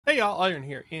Hey y'all, Iron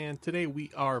here, and today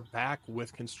we are back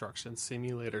with Construction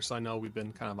Simulator. So I know we've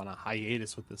been kind of on a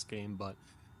hiatus with this game, but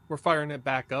we're firing it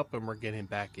back up and we're getting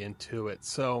back into it.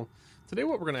 So today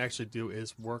what we're going to actually do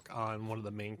is work on one of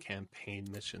the main campaign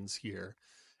missions here.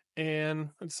 And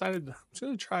I decided I'm just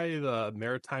going to try the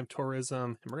maritime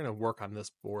tourism, and we're going to work on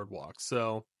this boardwalk.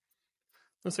 So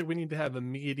looks like we need to have a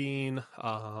meeting.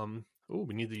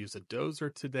 We need to use a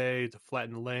dozer today to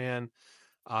flatten land.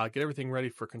 Get everything ready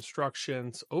for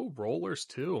constructions. Oh, rollers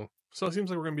too. So it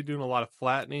seems like we're going to be doing a lot of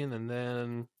flattening, and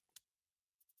then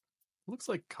looks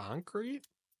like concrete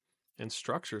and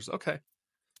structures. Okay.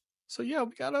 So yeah,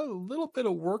 we got a little bit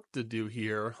of work to do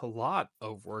here. A lot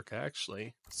of work,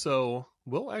 actually. So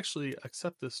we'll actually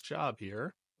accept this job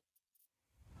here,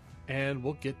 and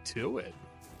we'll get to it.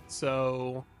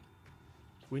 So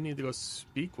we need to go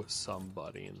speak with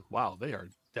somebody, and wow, they are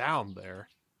down there.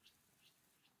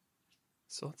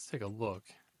 So let's take a look.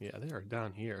 Yeah, they are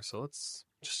down here. So let's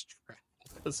just travel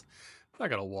because I'm not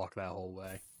going to walk that whole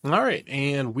way. All right,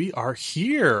 and we are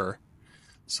here.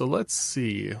 So let's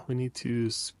see. We need to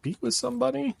speak with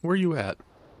somebody. Where are you at?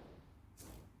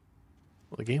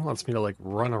 Well, the game wants me to like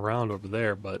run around over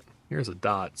there, but here's a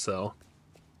dot, so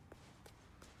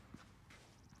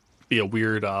be a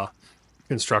weird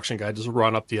construction guy just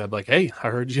run up to you. I'd be like, hey, I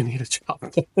heard you need a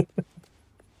job.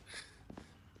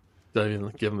 Don't even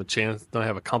give them a chance. Don't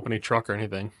have a company truck or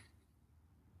anything.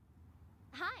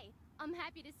 Hi, I'm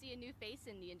happy to see a new face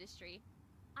in the industry.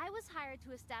 I was hired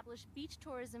to establish beach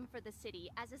tourism for the city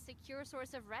as a secure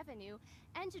source of revenue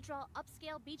and to draw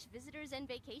upscale beach visitors and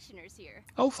vacationers here.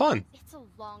 Oh, fun. It's a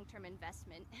long-term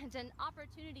investment and an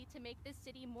opportunity to make this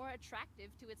city more attractive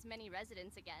to its many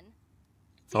residents again.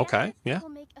 Okay, yeah. We'll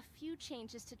make a few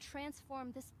changes to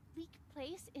transform this bleak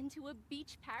place into a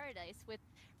beach paradise with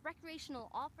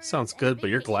recreational offers. Sounds good, but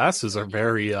your glasses are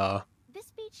very This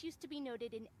beach used to be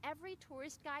noted in every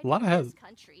tourist guide a lot in of this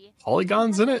country.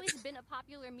 polygons in it. It's been a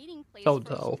popular meeting place Oh, for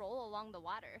a no. stroll along the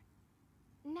water.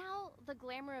 Now the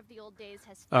glamour of the old days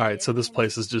has All right, faded, so this and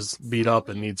place is just beat up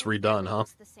and sadly, needs it redone, never huh?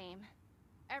 looks the same.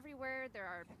 Everywhere there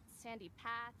are sandy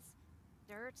paths,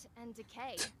 dirt, and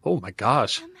decay. Oh my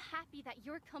gosh. I'm happy that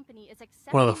your company is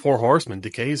accepting One of the four the horsemen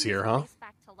challenge to decays bring here, this huh? place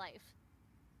back to life.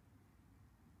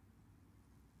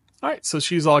 All right, so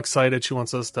she's all excited. She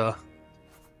wants us to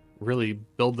really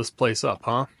build this place up,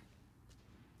 huh?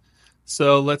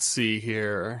 So let's see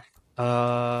here. We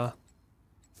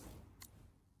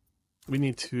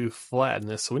need to flatten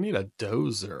this, so we need a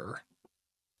dozer.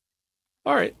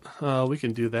 All right, we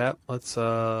can do that. Let's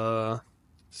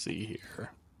see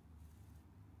here.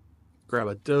 Grab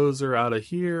a dozer out of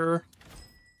here.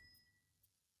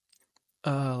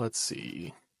 Let's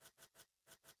see.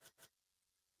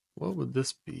 What would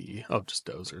this be? Oh, just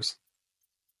dozers.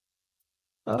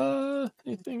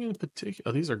 Anything in particular?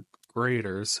 Oh, these are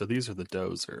graders, so these are the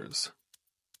dozers.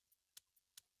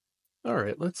 All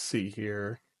right, let's see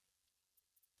here.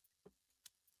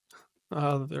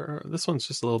 This one's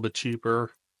just a little bit cheaper.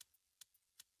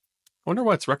 I wonder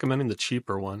why it's recommending the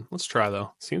cheaper one. Let's try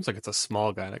though. Seems like it's a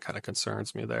small guy. That kind of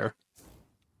concerns me there.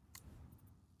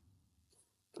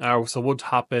 So we'll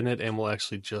hop in it and we'll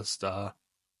actually just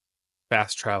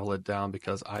fast travel it down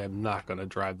because I am not going to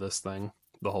drive this thing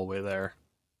the whole way there.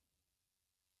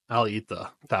 I'll eat the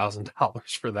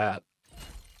 $1,000 for that.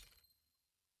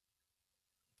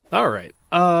 All right.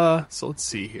 So let's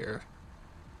see here.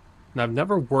 Now I've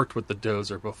never worked with the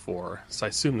dozer before, so I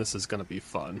assume this is going to be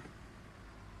fun.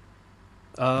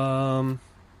 So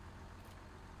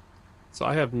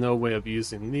I have no way of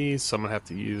using these, so I'm gonna have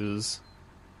to use.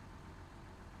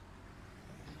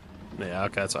 Yeah,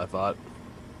 okay, that's what I thought.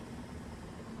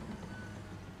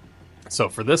 So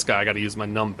for this guy, I got to use my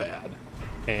numpad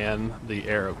and the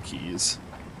arrow keys.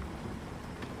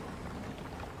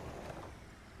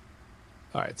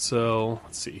 All right, so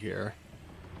let's see here.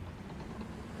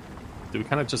 Do we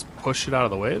kind of just push it out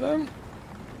of the way then?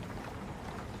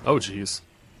 Oh, geez.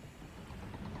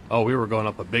 Oh, we were going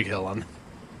up a big hill on.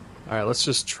 All right, let's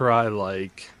just try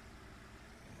let's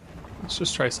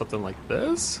just try something like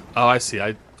this. Oh, I see.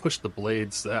 I pushed the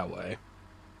blades that way.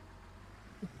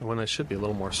 When I should be a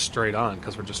little more straight on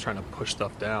because we're just trying to push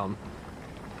stuff down.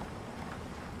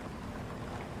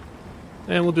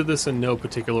 And we'll do this in no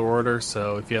particular order,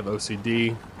 so if you have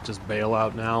OCD, just bail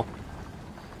out now.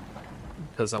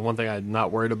 Because one thing I'm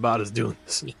not worried about is doing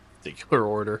this in particular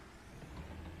order.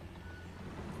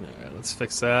 Alright, let's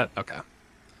fix that. Okay.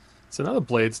 So now the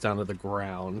blade's down to the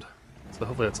ground. So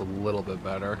hopefully that's a little bit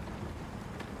better.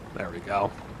 There we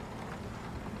go.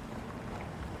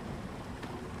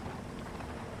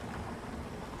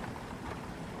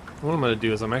 What I'm going to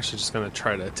do is I'm actually just going to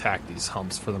try to attack these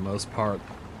humps for the most part.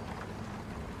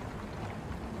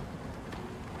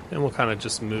 And we'll kind of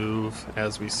just move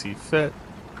as we see fit.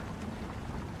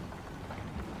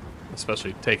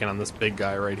 Especially taking on this big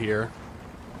guy right here.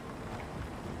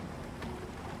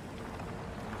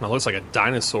 It looks like a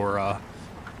dinosaur,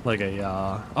 like a,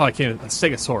 oh, I can't, a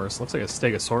stegosaurus. Looks like a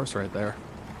stegosaurus right there.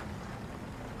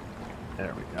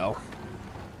 There we go.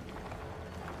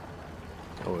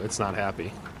 Oh, it's not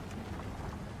happy.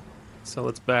 So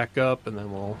let's back up and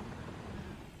then we'll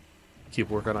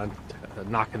keep working on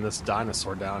knocking this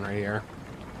dinosaur down right here.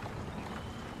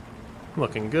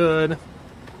 Looking good.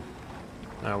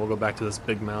 Alright, we'll go back to this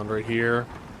big mound right here.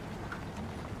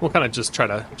 We'll kind of just try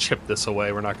to chip this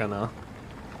away. We're not going to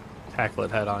tackle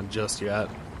it head on just yet.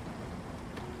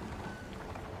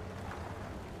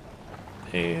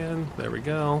 And there we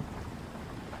go.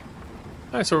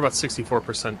 Alright, so we're about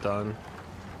 64% done.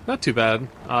 Not too bad.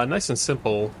 Nice and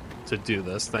simple to do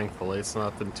this, thankfully. It's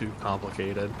nothing too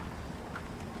complicated.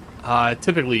 I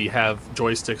typically have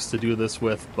joysticks to do this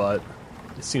with, but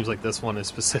it seems like this one is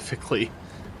specifically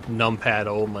numpad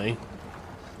only.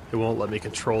 It won't let me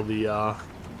control the, I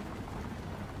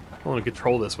want to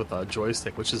control this with a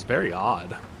joystick, which is very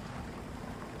odd.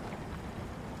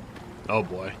 Oh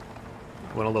boy.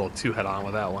 Went a little too head-on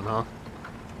with that one, huh?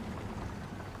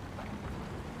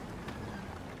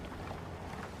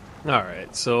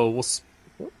 Alright, so we'll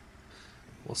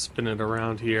spin it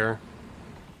around here.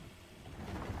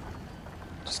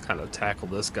 Just kind of tackle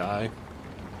this guy.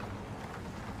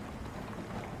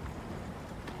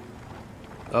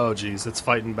 Oh geez, it's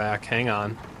fighting back. Hang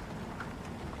on.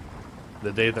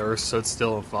 The day the Earth stood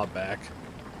still and fought back.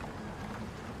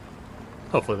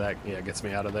 Hopefully that, yeah, gets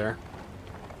me out of there.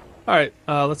 Alright,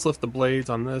 let's lift the blades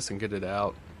on this and get it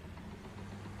out.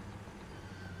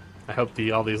 I hope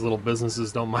all these little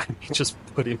businesses don't mind me just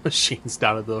putting machines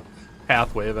down at the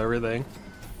pathway of everything.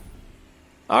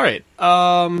 Alright,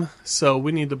 so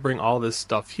we need to bring all this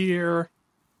stuff here.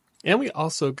 And we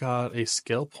also got a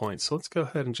skill point, so let's go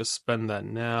ahead and just spend that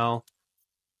now.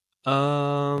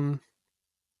 I'm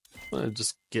gonna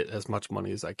just get as much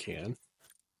money as I can.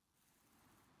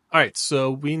 Alright,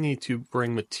 so we need to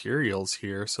bring materials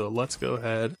here, so let's go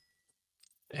ahead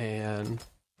and...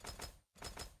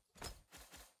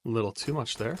 A little too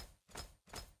much there.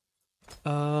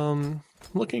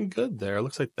 Looking good there.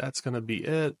 Looks like that's gonna be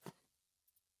it.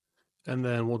 And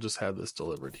then we'll just have this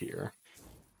delivered here.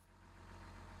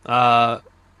 Did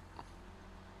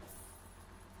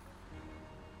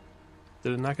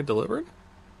it not get delivered?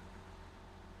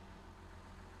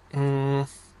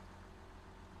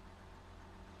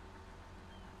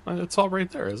 It's all right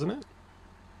there, isn't it?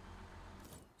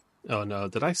 Oh no,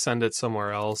 did I send it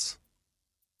somewhere else?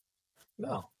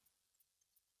 No.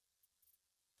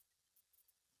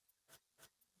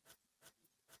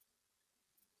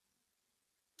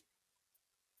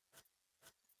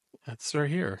 It's right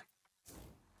here.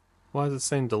 Why is it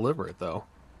saying deliver it though?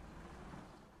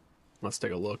 Let's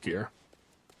take a look here.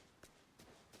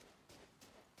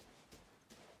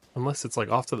 Unless it's like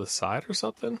off to the side or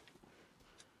something?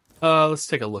 Let's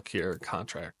take a look here.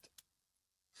 Contract.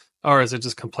 Or is it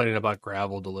just complaining about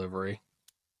gravel delivery?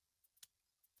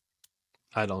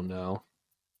 I don't know.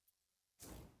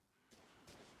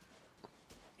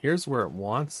 Here's where it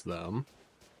wants them.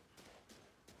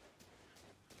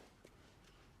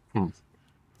 Let's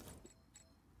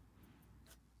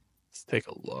take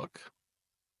a look.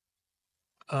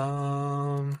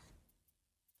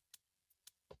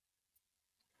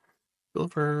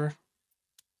 Deliver.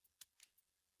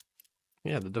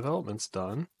 Yeah, the development's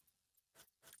done.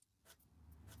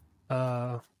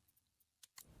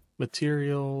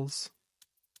 Materials.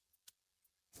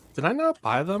 Did I not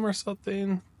buy them or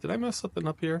something? Did I mess something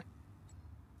up here?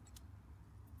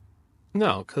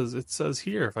 No, because it says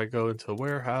here if I go into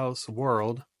warehouse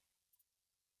world.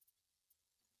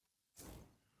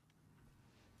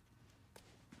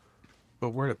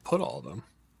 But where to put all of them?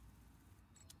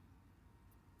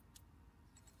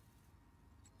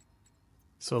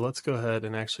 So let's go ahead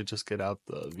and actually just get out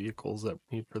the vehicles that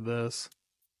we need for this.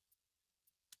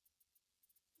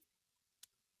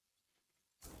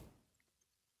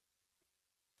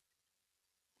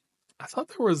 I thought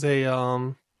there was a,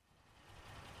 I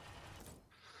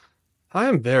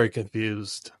am very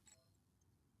confused.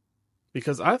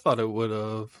 Because I thought it would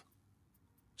have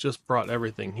just brought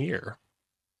everything here.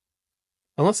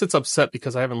 Unless it's upset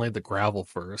because I haven't laid the gravel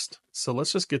first. So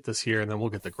let's just get this here and then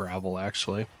we'll get the gravel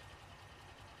actually.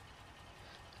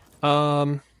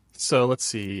 So let's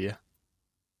see. It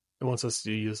wants us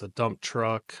to use a dump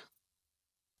truck.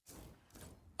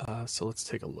 So let's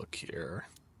take a look here.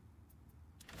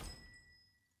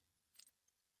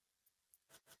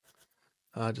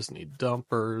 I just need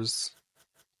dumpers.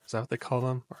 Is that what they call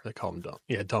them? Or they call them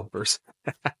dumpers.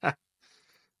 It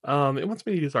wants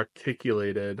me to use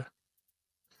articulated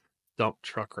dump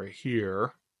truck right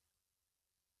here.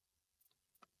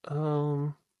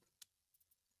 Both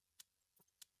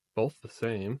the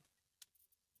same.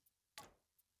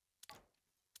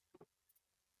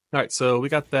 All right, so we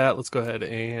got that. Let's go ahead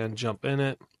and jump in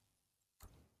it.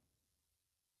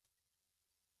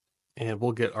 And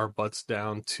we'll get our butts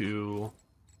down to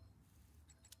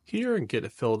here and get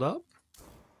it filled up.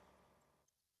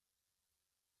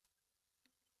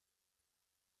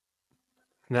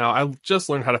 Now, I just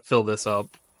learned how to fill this up.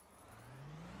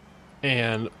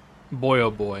 And boy,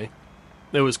 oh boy,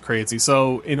 it was crazy.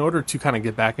 So in order to kind of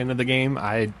get back into the game,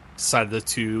 I decided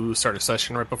to start a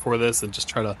session right before this and just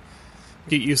try to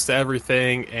get used to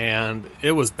everything, and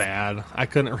it was bad. I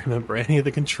couldn't remember any of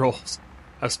the controls.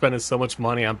 I was spending so much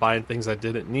money on buying things I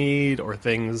didn't need or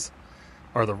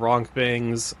the wrong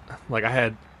things. Like, I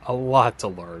had a lot to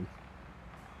learn.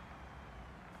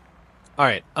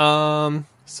 Alright,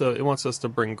 so it wants us to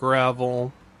bring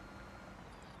gravel.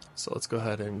 So let's go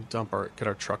ahead and get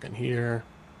our truck in here.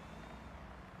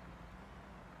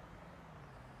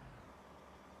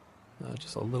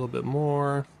 Just a little bit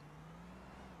more.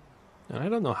 And I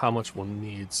don't know how much we'll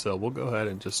need, so we'll go ahead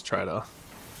and just try to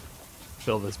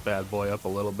fill this bad boy up a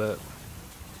little bit.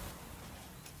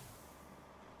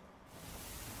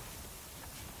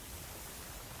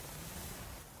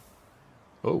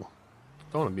 Oh,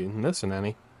 don't want to be missing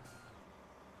any.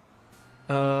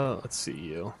 Let's see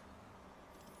you.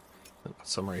 Put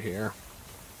some right here.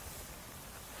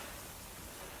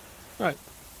 Alright.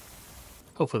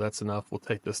 Hopefully that's enough. We'll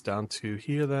take this down to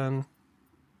here then.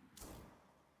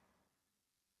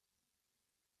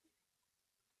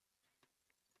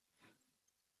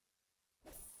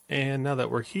 And now that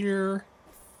we're here,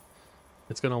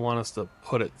 it's going to want us to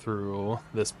put it through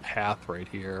this path right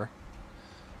here.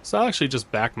 So I'll actually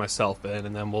just back myself in,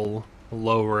 and then we'll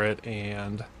lower it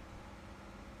and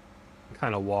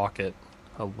kind of walk it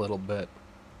a little bit.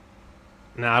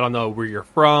 Now, I don't know where you're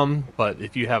from, but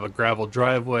if you have a gravel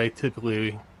driveway,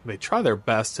 typically they try their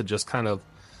best to just kind of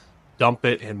dump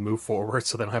it and move forward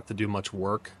so they don't have to do much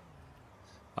work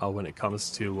when it comes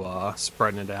to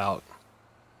spreading it out.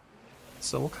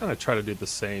 So we'll kind of try to do the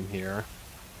same here.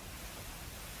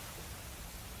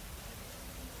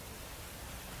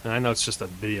 And I know it's just a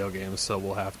video game, so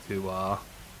we'll have to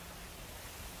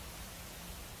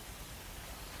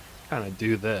kind of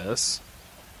do this.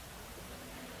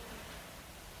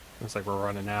 Looks like we're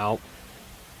running out.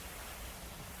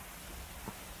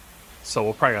 So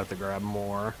we'll probably have to grab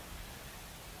more.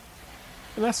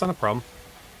 And that's not a problem.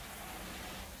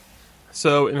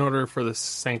 So in order for the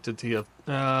sanctity of...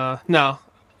 no,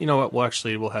 you know what?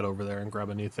 We'll head over there and grab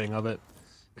a new thing of it.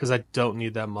 Because I don't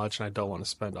need that much and I don't want to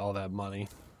spend all that money.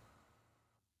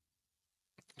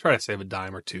 Try to save a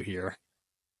dime or two here.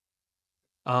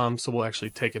 So we'll actually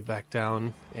take it back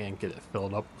down and get it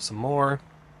filled up with some more.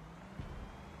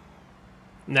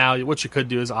 Now, what you could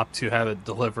do is opt to have it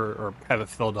deliver or have it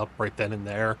filled up right then and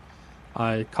there.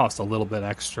 It costs a little bit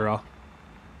extra.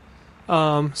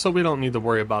 So we don't need to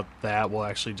worry about that. We'll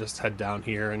actually just head down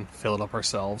here and fill it up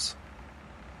ourselves.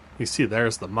 You see,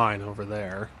 there's the mine over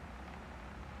there.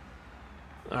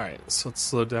 Alright, so let's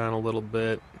slow down a little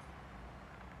bit.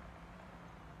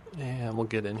 And we'll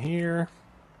get in here.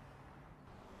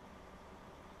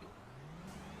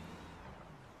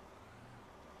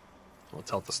 We'll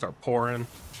tell it to start pouring.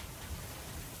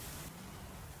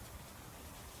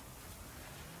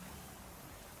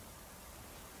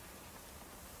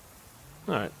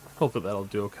 Alright, hopefully that'll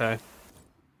do okay.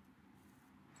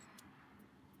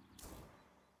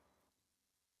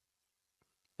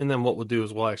 And then what we'll do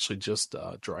is we'll actually just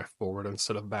drive forward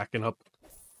instead of backing up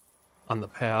on the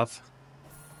path.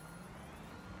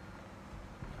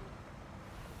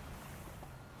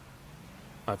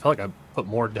 I feel like I put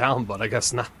more down, but I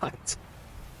guess not.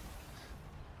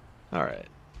 Alright.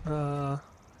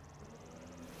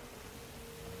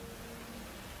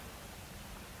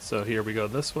 So here we go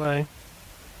this way.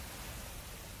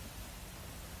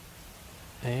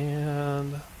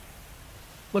 And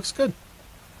looks good.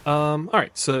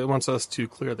 Alright, so it wants us to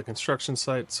clear the construction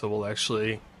site, so we'll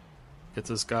actually get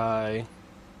this guy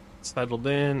settled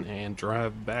in and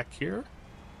drive back here.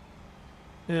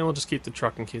 And we'll just keep the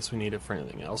truck in case we need it for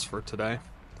anything else for today.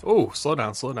 Oh, slow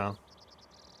down, slow down.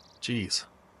 Jeez.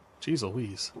 Jeez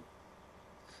Louise.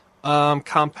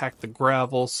 Compact the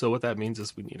gravel, so what that means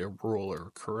is we need a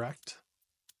roller, correct?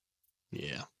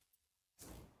 Yeah.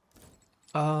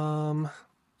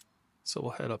 So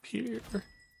we'll head up here.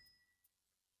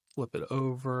 Flip it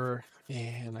over,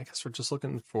 and I guess we're just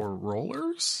looking for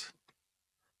rollers.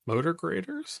 Motor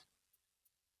graders?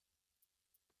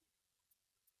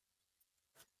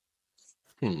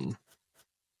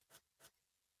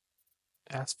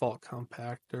 Asphalt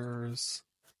compactors.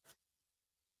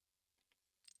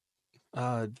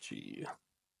 Gee.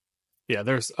 Yeah,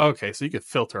 there's... Okay, so you could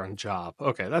filter on job.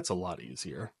 Okay, that's a lot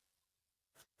easier.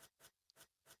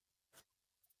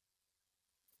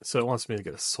 So it wants me to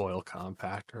get a soil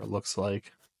compactor, it looks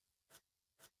like.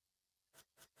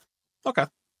 Okay.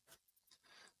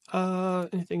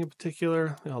 Anything in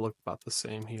particular? They all look about the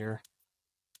same here.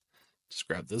 Just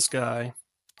grab this guy.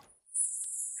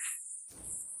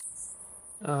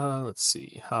 Let's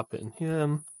see. Hop in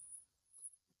him.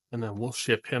 And then we'll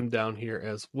ship him down here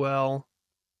as well.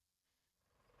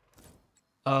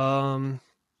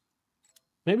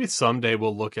 Maybe someday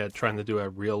we'll look at trying to do a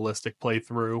realistic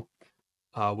playthrough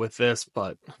with this,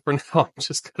 but for now I'm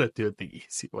just gonna do it the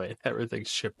easy way. Everything's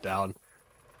shipped down.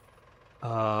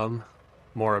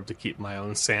 More of to keep my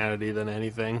own sanity than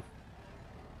anything.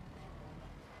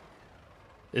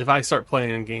 If I start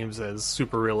playing games as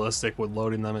super realistic with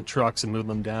loading them in trucks and moving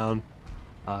them down,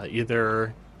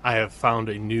 either I have found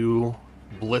a new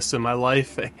bliss in my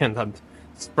life and I'm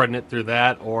spreading it through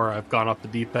that, or I've gone off the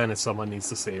deep end and someone needs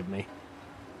to save me.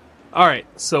 Alright,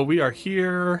 so we are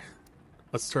here.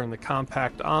 Let's turn the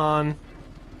compact on, and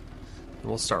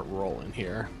we'll start rolling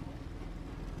here.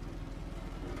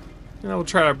 We'll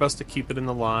try our best to keep it in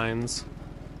the lines.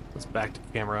 Let's back the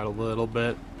camera out a little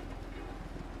bit.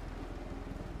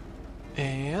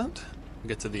 And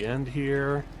get to the end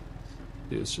here.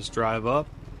 Do is just drive up,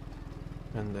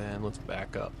 and then let's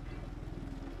back up.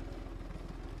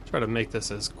 Try to make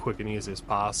this as quick and easy as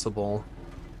possible.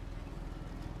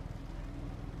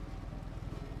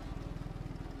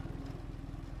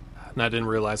 And I didn't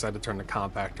realize I had to turn the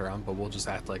compactor on, but we'll just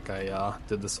act like I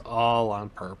did this all on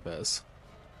purpose.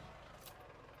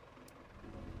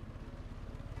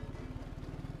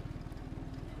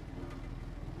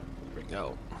 There we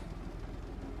go.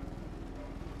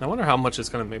 I wonder how much it's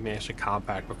going to make me actually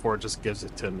compact before it just gives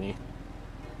it to me.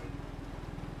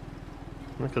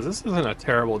 Because this isn't a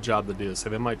terrible job to do, so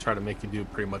they might try to make you do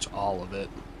pretty much all of it.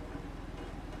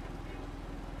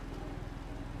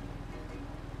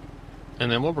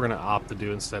 And then what we're going to opt to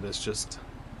do instead is just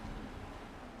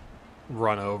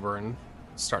run over and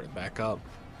start it back up.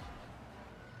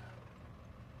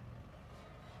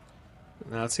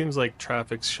 Now it seems like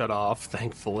traffic's shut off,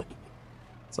 thankfully.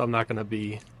 So I'm not going to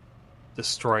be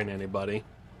destroying anybody.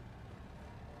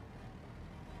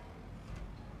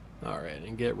 Alright,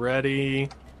 and get ready.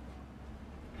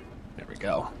 There we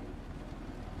go.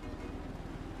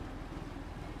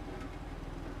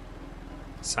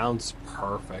 Sounds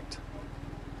perfect.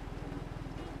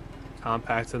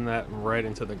 Compacting that right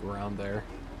into the ground there.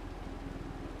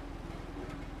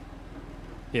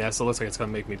 Yeah, so it looks like it's going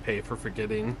to make me pay for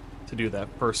forgetting to do that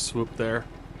first swoop there.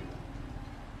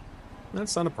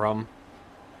 That's not a problem.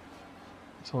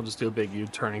 So we'll just do a big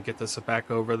U-turn and get this back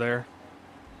over there.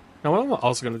 Now what I'm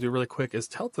also going to do really quick is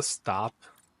tell it to stop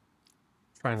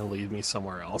trying to lead me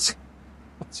somewhere else.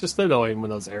 It's just annoying when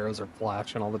those arrows are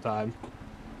flashing all the time.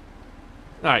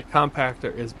 Alright,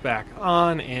 compactor is back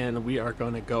on, and we are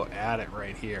going to go at it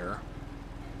right here.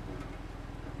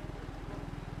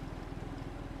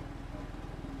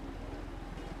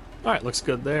 Alright, looks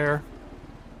good there.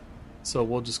 So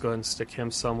we'll just go ahead and stick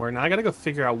him somewhere. Now I gotta go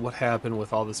figure out what happened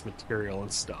with all this material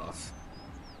and stuff.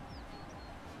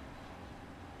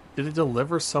 Did it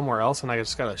deliver somewhere else and I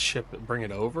just gotta ship it, bring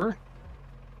it over?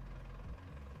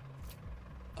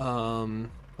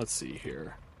 Let's see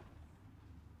here.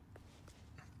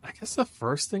 I guess the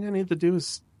first thing I need to do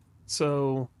is...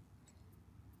 So...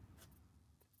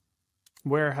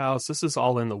 Warehouse, this is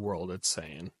all in the world, it's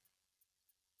saying.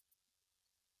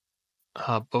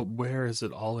 But where is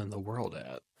it all in the world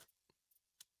at?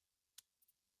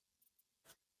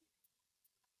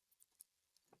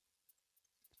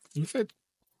 If it...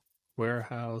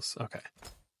 Warehouse, okay.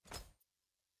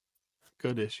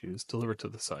 Good issues, delivered to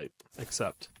the site.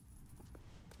 Except,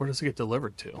 where does it get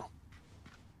delivered to?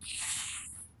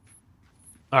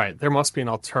 Alright, there must be an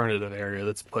alternative area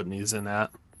that's putting these in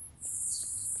at.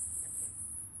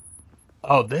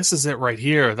 Oh, this is it right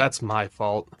here. That's my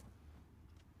fault.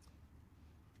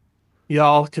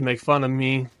 Y'all can make fun of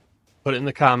me. Put it in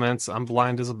the comments. I'm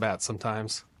blind as a bat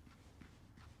sometimes.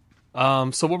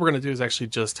 So what we're going to do is actually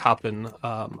just hop in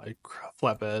my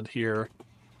flatbed here.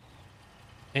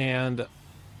 And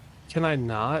can I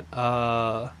not?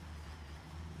 I'm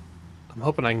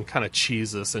hoping I can kind of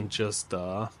cheese this and just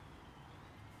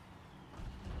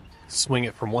swing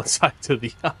it from one side to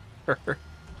the other.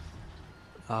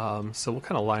 So we'll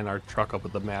kind of line our truck up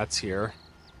with the mats here.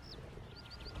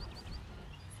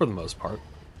 for the most part.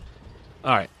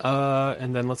 All right,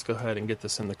 and then let's go ahead and get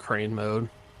this in the crane mode.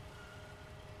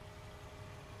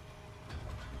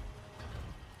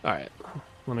 All right,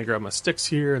 let me grab my sticks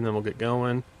here, and then we'll get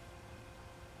going.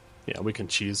 Yeah, we can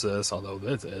cheese this, although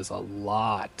this is a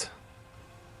lot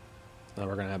that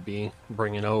we're gonna be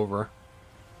bringing over.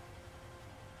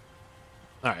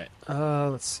 All right,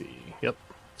 let's see. Yep,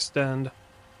 extend.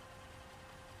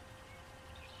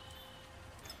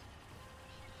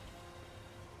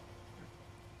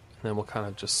 And then we'll kind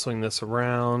of just swing this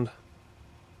around.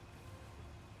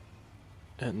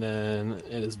 And then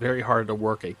it is very hard to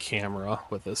work a camera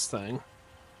with this thing.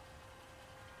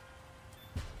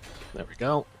 There we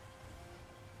go.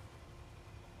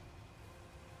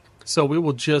 So we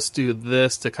will just do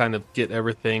this to kind of get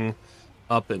everything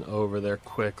up and over there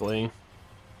quickly.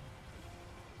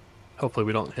 Hopefully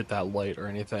we don't hit that light or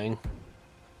anything.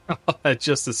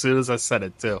 Just as soon as I said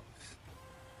it too.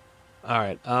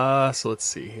 Alright, so let's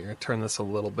see here. Turn this a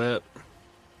little bit.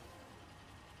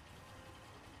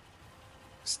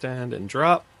 Stand and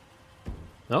drop.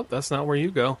 Nope, that's not where you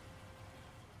go.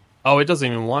 Oh, it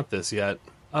doesn't even want this yet.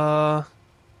 Can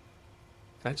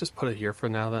I just put it here for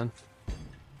now then?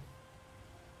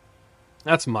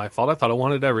 That's my fault. I thought it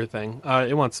wanted everything.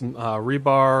 It wants some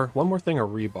rebar. One more thing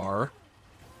of rebar.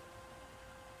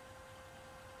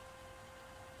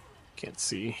 Can't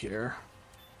see here.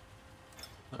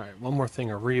 Alright, one more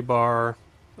thing of rebar.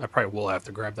 I probably will have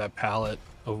to grab that pallet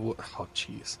of wood. Oh,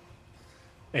 jeez.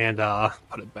 And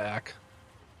put it back.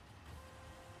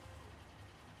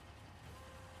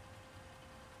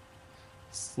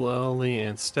 Slowly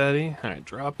and steady. Alright,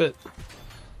 drop it.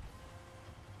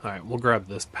 Alright, we'll grab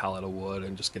this pallet of wood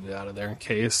and just get it out of there in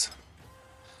case.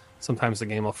 Sometimes the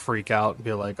game will freak out and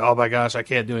be like, oh my gosh, I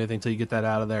can't do anything until you get that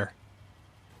out of there.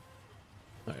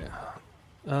 Alright.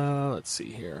 Let's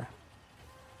see here.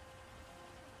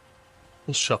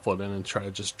 We'll shuffle it in and try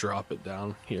to just drop it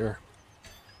down here.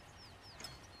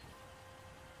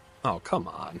 Oh, come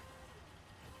on.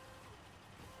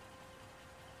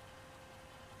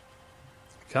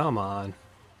 Come on.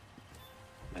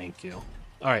 Thank you.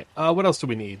 Alright, what else do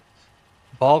we need?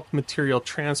 Bulk material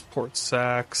transport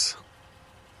sacks.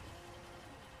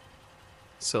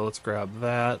 So let's grab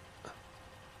that.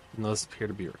 And those appear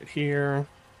to be right here.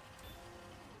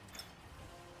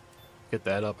 Get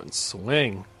that up and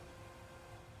swing.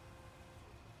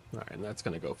 Alright, and that's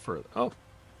going to go further. Oh,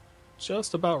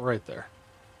 just about right there.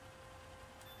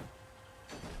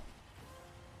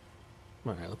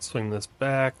 Alright, let's swing this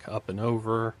back, up and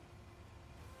over.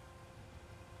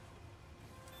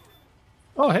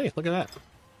 Oh, hey, look at that.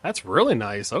 That's really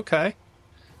nice. Okay.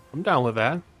 I'm down with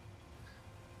that.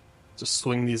 Just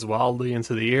swing these wildly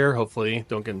into the air. Hopefully,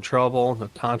 don't get in trouble. No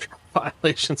contract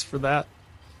violations for that.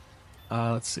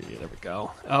 Let's see. There we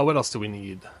go. What else do we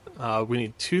need? We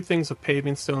need 2 things of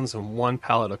paving stones and 1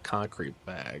 pallet of concrete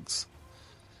bags.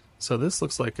 So this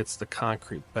looks like it's the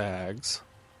concrete bags.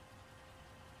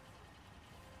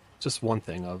 Just 1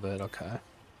 thing of it. Okay.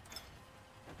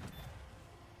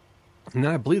 And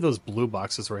then I believe those blue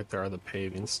boxes right there are the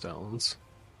paving stones.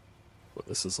 But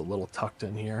this is a little tucked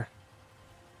in here.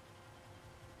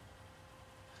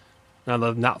 Now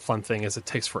the not fun thing is it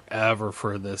takes forever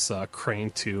for this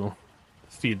crane to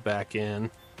feed back in.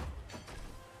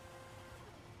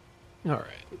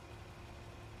 Alright.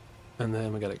 And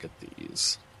then we gotta get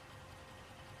these.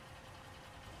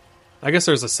 I guess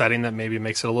there's a setting that maybe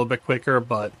makes it a little bit quicker,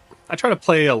 but I try to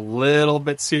play a little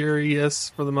bit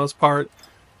serious for the most part.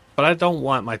 But I don't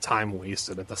want my time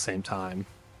wasted at the same time.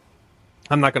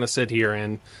 I'm not going to sit here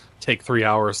and take 3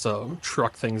 hours to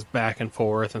truck things back and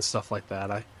forth and stuff like that.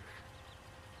 I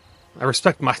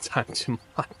respect my time too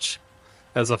much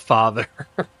as a father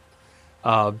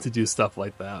to do stuff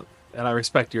like that. And I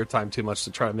respect your time too much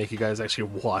to try to make you guys actually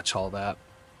watch all that.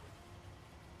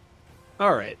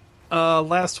 Alright,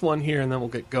 last one here and then we'll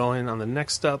get going on the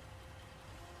next step.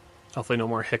 Hopefully no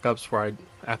more hiccups where I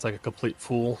act like a complete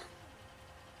fool.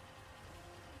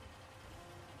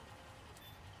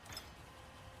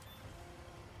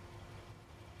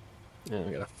 And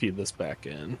we gotta feed this back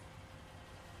in.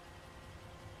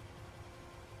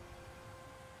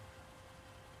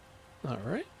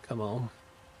 Alright, come on.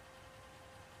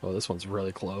 Oh, this one's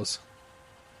really close.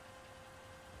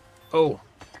 Oh,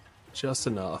 just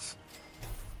enough.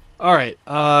 Alright,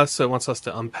 so it wants us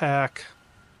to unpack.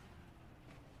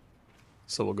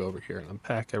 So we'll go over here and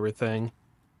unpack everything.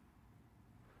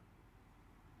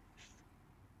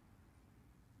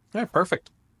 Alright, perfect.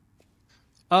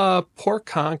 Pour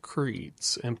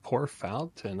concretes and pour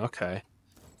fountain. Okay.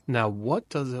 Now, what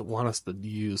does it want us to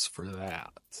use for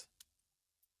that?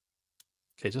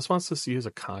 Okay, just wants us to use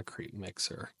a concrete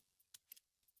mixer.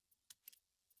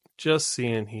 Just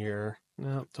seeing here.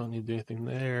 Nope, don't need to do anything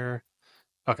there.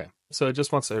 Okay, so it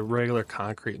just wants a regular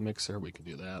concrete mixer. We can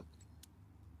do that.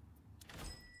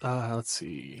 Let's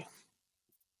see.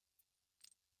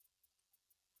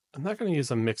 I'm not going to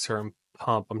use a mixer and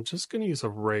pump. I'm just going to use a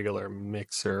regular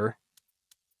mixer.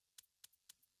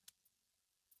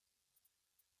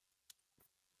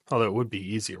 Although it would be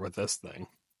easier with this thing.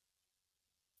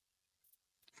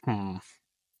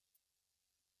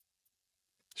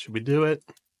 Should we do it?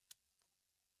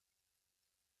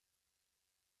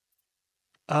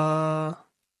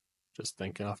 Just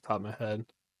thinking off the top of my head.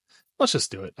 Let's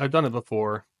just do it. I've done it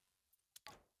before.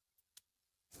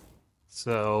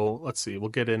 So let's see. We'll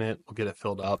get in it. We'll get it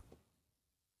filled up.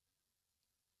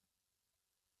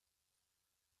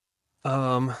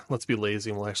 Let's be lazy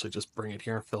and we'll actually just bring it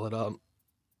here and fill it up.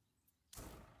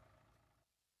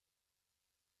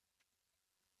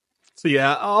 So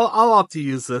yeah, I'll opt to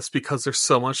use this because there's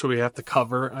so much that we have to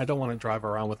cover. I don't want to drive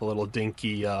around with a little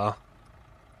dinky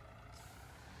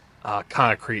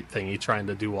concrete thingy trying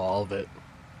to do all of it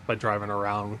by driving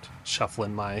around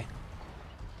shuffling my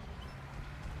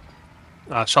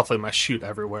chute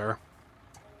everywhere.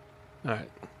 All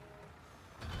right.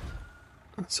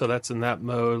 So that's in that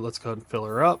mode. Let's go ahead and fill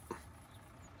her up.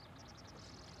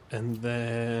 And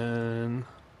then...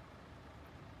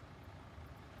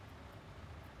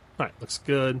 Alright, looks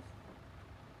good.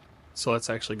 So let's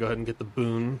actually go ahead and get the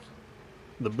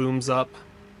booms up.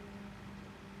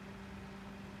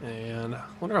 And I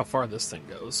wonder how far this thing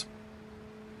goes.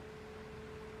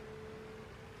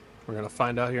 We're going to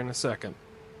find out here in a second.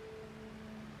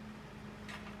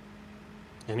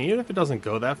 And even if it doesn't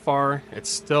go that far, it's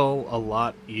still a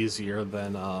lot easier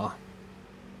than... Alright,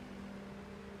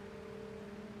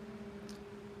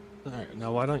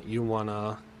 now why don't you want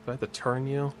to... Do I have to turn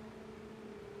you?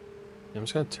 I'm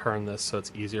just going to turn this so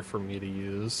it's easier for me to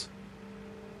use.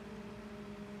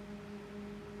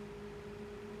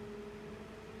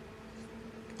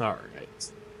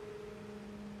 Alright.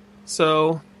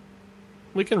 So,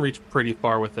 we can reach pretty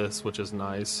far with this, which is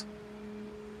nice.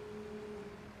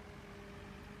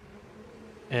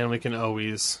 And we can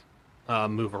always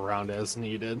move around as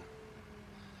needed.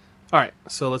 Alright,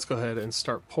 so let's go ahead and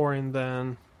start pouring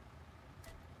then.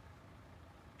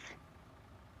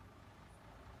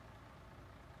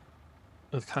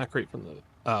 With concrete from the...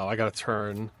 Oh, I gotta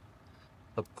turn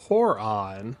the pour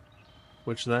on,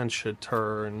 which then should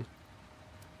turn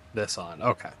this on.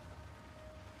 Okay.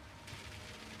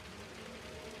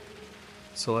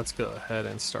 So let's go ahead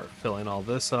and start filling all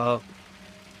this up.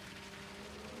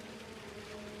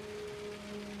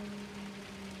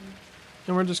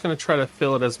 And we're just going to try to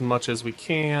fill it as much as we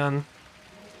can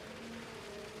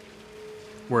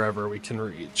wherever we can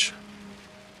reach.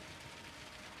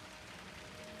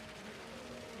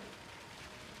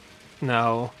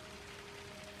 Now,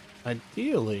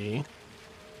 ideally,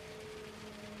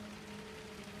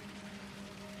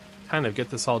 kind of get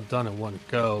this all done in one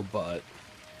go, but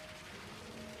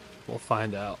we'll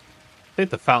find out. I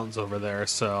think the fountain's over there,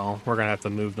 so we're going to have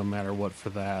to move no matter what for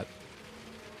that.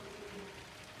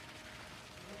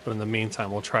 But in the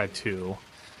meantime, we'll try to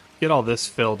get all this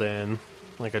filled in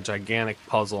like a gigantic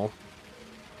puzzle.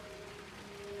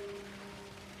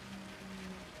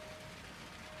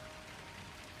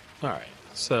 Alright,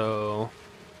 so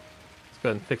let's go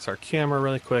ahead and fix our camera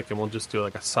really quick and we'll just do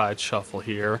like a side shuffle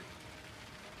here.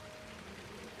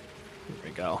 There we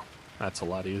go. That's a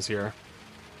lot easier.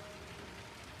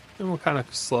 And we'll kind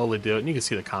of slowly do it. And you can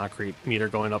see the concrete meter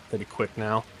going up pretty quick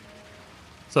now.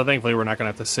 So thankfully we're not going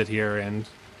to have to sit here and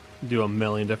do a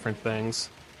million different things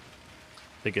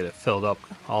to get it filled up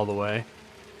all the way.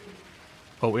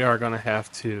 But we are going to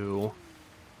have to...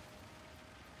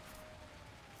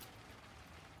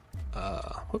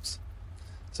 whoops.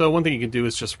 So one thing you can do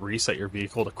is just reset your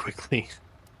vehicle to quickly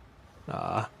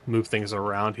move things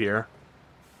around here.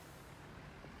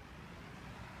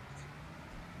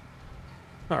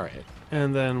 Alright,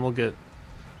 and then we'll get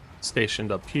stationed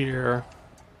up here.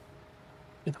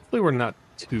 And hopefully we're not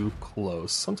too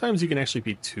close. Sometimes you can actually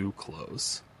be too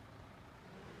close.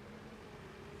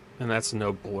 And that's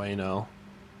no bueno.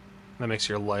 That makes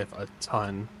your life a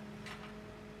ton...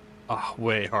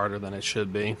 way harder than it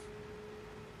should be.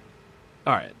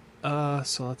 Alright,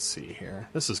 so let's see here.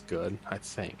 This is good, I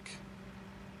think.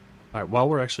 Alright, while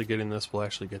we're actually getting this, we'll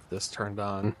actually get this turned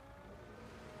on.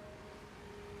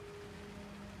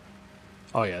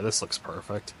 Oh yeah, this looks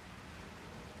perfect.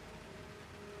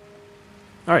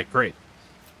 Alright, great.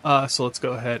 So let's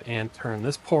go ahead and turn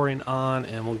this pouring on,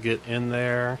 and we'll get in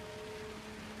there.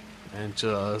 And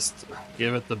just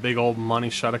give it the big old money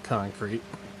shot of concrete.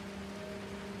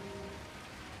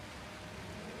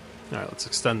 Alright, let's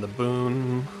extend the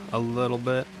boom a little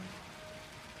bit.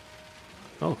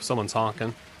 Oh, someone's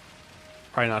honking.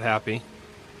 Probably not happy.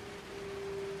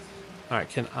 Alright,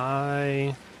 can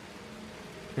I...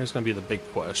 Here's going to be the big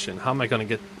question. How am I going to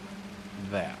get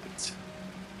that?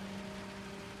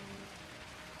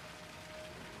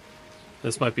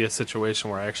 This might be a situation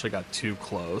where I actually got too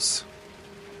close.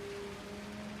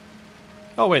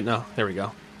 Oh, wait, no. There we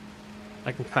go.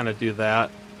 I can kind of do that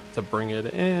to bring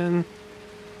it in.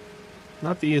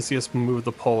 Not the easiest move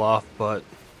to pull off, but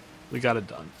we got it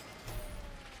done.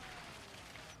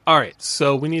 Alright,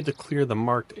 so we need to clear the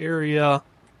marked area.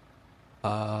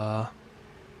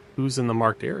 Who's in the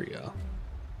marked area?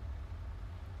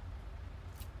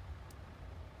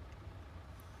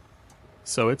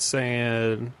 So it's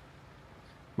saying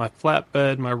my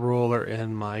flatbed, my roller,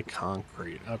 and my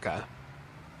concrete. Okay.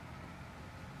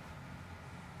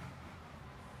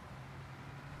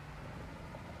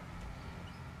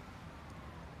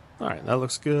 Alright, that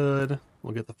looks good.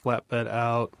 We'll get the flatbed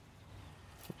out.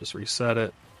 Just reset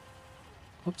it.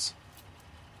 Whoops.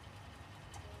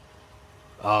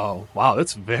 Oh, wow,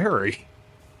 it's very,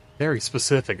 very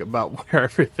specific about where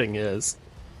everything is.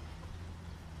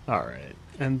 Alright,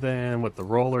 and then with the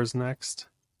rollers next.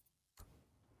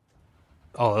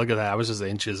 Oh, look at that. I was just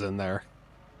inches in there.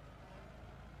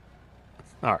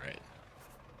 Alright.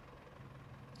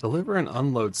 Deliver and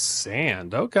unload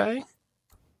sand. Okay.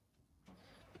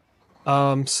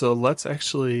 So let's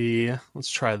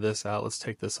try this out. Let's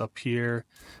take this up here.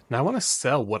 Now I want to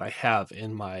sell what I have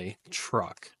in my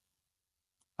truck.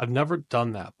 I've never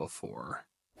done that before,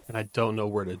 and I don't know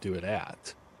where to do it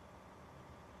at.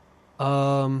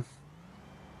 I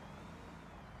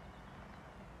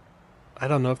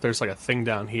don't know if there's like a thing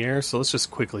down here, so let's just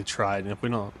quickly try it. And if we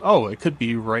don't... Oh, it could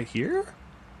be right here?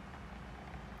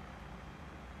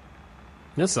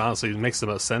 This honestly makes the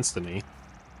most sense to me.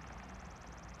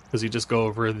 Because you just go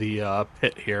over the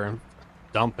pit here and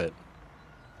dump it.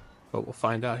 But we'll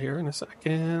find out here in a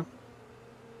second.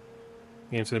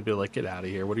 Game's gonna be like, get out of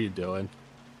here, what are you doing?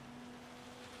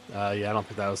 Yeah, I don't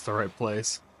think that was the right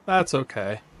place. That's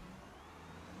okay.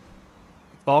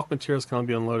 Bulk materials can only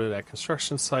be unloaded at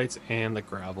construction sites and the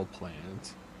gravel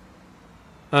plant.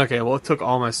 Okay, well it took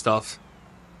all my stuff.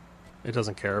 It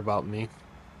doesn't care about me.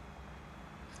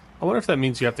 I wonder if that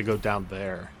means you have to go down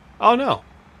there. Oh no!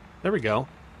 There we go.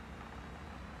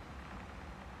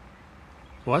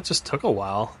 Well, that just took a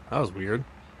while. That was weird.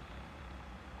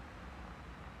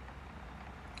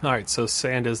 Alright, so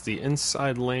sand is the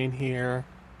inside lane here.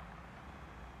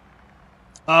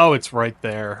 Oh, it's right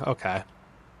there. Okay.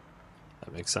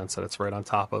 That makes sense that it's right on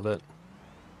top of it.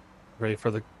 Ready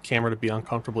for the camera to be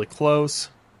uncomfortably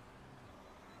close.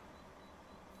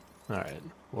 Alright,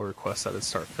 we'll request that it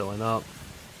start filling up.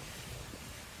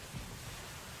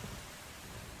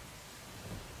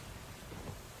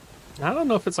 I don't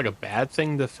know if it's like a bad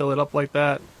thing to fill it up like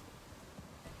that.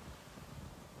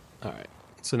 Alright,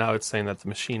 so now it's saying that the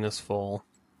machine is full.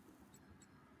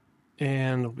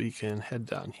 And we can head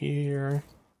down here.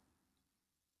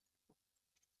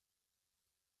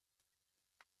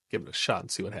 Give it a shot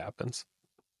and see what happens.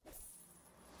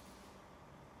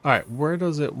 Alright, where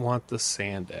does it want the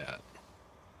sand at?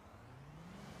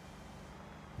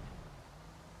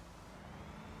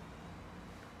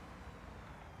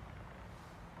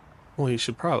 Well, you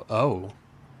should probably... Oh.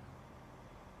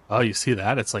 Oh, you see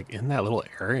that? It's like in that little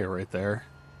area right there.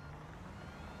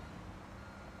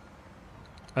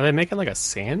 Are they making like a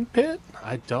sand pit?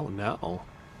 I don't know.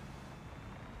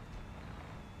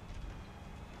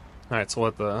 Alright, so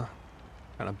we'll have to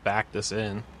kind of back this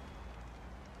in.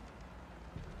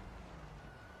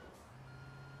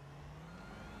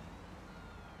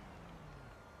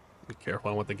 Be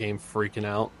careful with the game freaking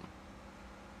out.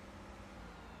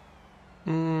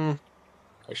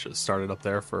 I should have started up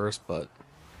there first, but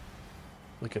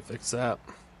we can fix that.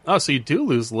 Oh, so you do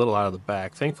lose a little out of the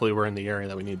back. Thankfully, we're in the area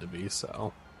that we need to be,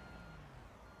 so...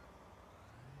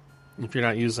 If you're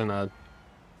not using a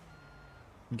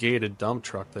gated dump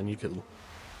truck, then you could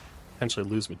potentially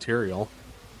lose material.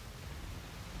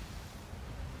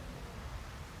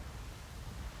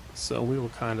 So we will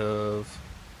kind of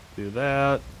do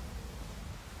that.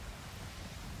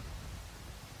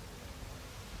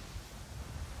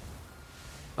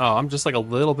 Oh, I'm just like a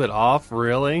little bit off,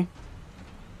 really?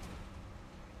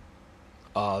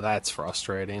 Oh, that's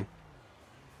frustrating.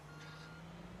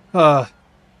 And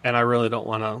I really don't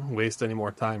want to waste any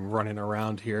more time running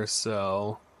around here,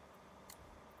 so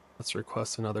let's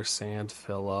request another sand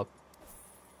fill up.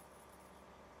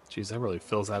 Geez, that really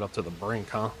fills that up to the brink,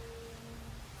 huh?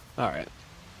 Alright.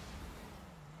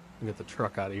 Get the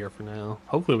truck out of here for now.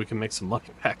 Hopefully we can make some money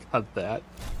back on that.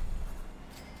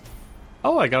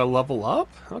 Oh, I gotta level up?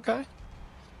 Okay.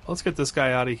 Let's get this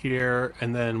guy out of here,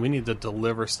 and then we need to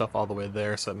deliver stuff all the way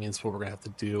there, so that means what we're gonna have to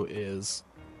do is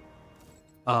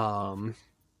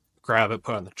grab it,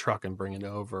 put it on the truck, and bring it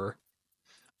over.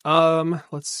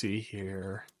 Let's see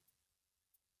here.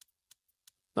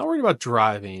 Not worried about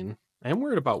driving. I am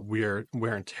worried about wear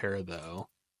and tear, though.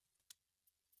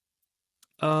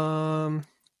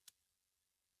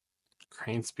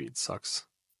 Crane speed sucks.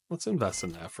 Let's invest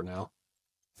in that for now.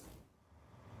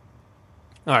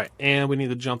 Alright, and we need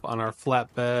to jump on our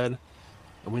flatbed.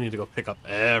 And we need to go pick up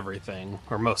everything.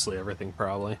 Or mostly everything,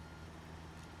 probably.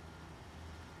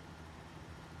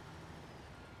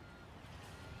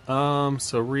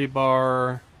 So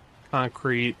rebar,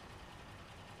 concrete.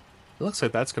 It looks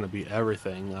like that's going to be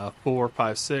everything. 4,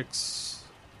 5, 6,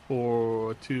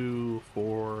 4, 2,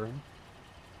 4,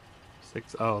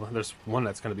 6. Oh, there's one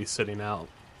that's going to be sitting out.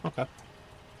 Okay.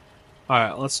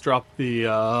 Alright, let's drop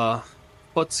the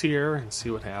foots here and see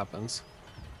what happens.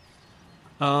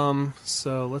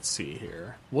 So let's see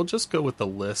here. We'll just go with the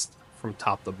list from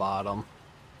top to bottom.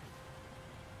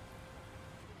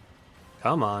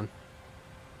 Come on.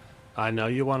 I know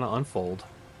you want to unfold.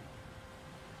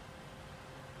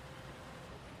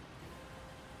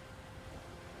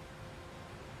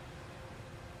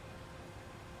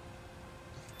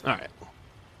 Alright.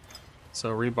 So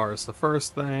rebar is the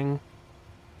first thing.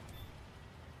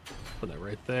 Put it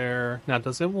right there. Now,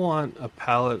 does it want a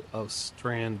pallet of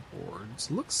strand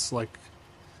boards? Looks like...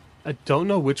 I don't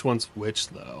know which one's which,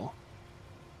 though.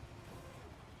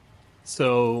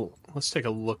 So, let's take a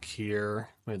look here.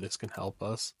 Maybe this can help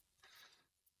us.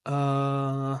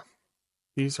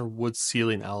 These are wood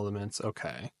ceiling elements.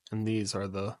 Okay. And these are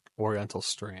the oriental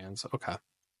strands. Okay.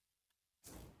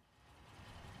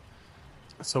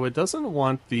 So it doesn't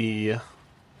want the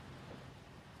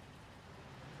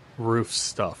roof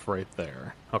stuff right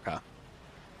there. Okay.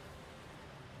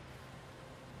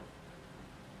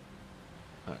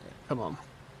 Alright, come on.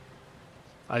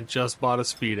 I just bought a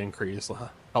speed increase.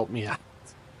 Help me out.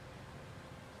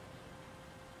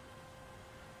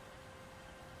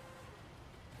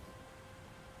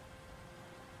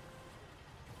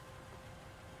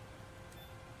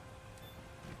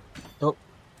 Oh.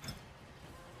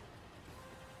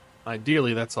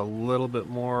 Ideally, that's a little bit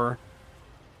more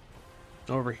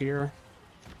over here.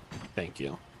 Thank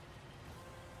you.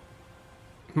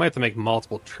 Might have to make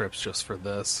multiple trips just for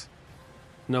this.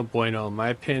 No bueno in my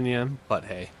opinion, but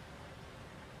hey.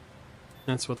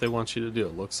 That's what they want you to do,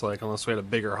 it looks like, unless we had a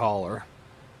bigger hauler.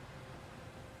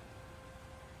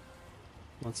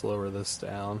 Let's lower this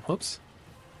down. Whoops.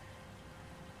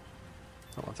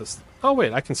 I want this... Oh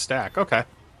wait, I can stack. Okay.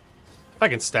 If I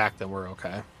can stack, then we're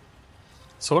okay.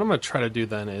 So what I'm going to try to do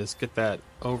then is get that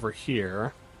over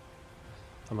here.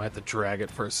 I might have to drag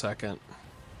it for a second.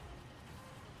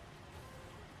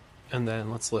 And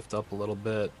then let's lift up a little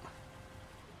bit.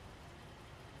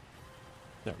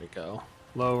 There we go.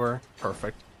 Lower.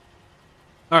 Perfect.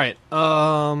 Alright,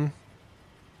 so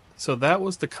that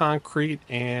was the concrete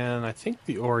and I think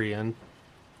the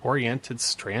oriented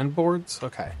strand boards?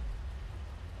 Okay.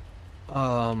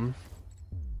 I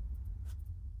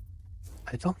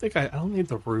don't need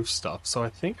the roof stuff, so I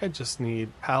think I just need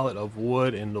pallet of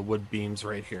wood and the wood beams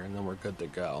right here, and then we're good to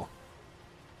go.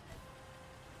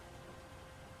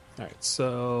 Alright,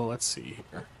 so let's see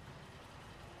here.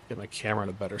 Get my camera in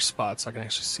a better spot so I can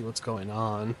actually see what's going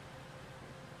on.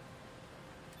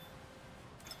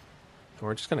 And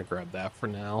we're just going to grab that for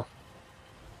now.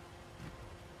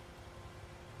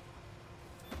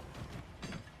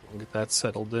 We'll get that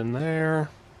settled in there.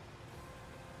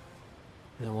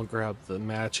 And we'll grab the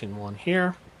matching one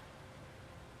here.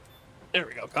 There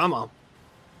we go. Come on.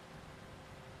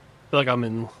 I feel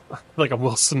like I'm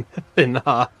Will Smith in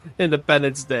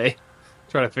Independence Day,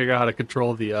 trying to figure out how to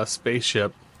control the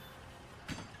spaceship.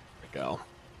 There we go. All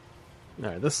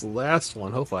right, this last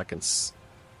one. Hopefully, I can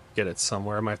get it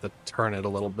somewhere. I might have to turn it a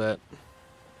little bit.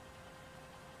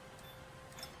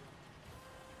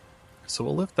 So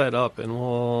we'll lift that up, and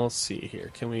we'll see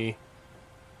here. Can we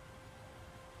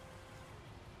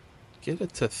get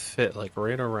it to fit like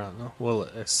right around? Will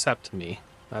it accept me?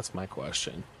 That's my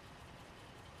question.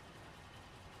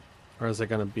 Or is it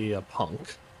going to be a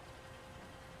punk?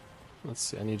 Let's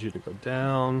see, I need you to go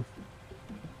down.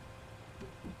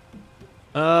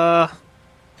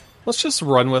 Let's just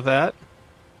run with that.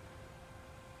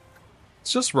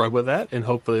 Let's just run with that and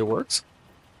hopefully it works.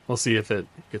 We'll see if it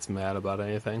gets mad about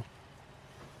anything.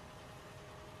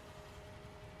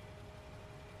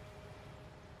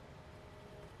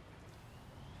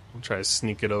 try to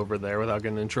sneak it over there without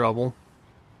getting in trouble.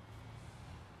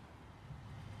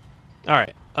 All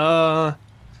right.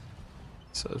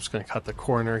 So I'm just gonna cut the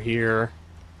corner here,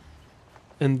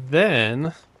 and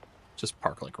then just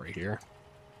park like right here.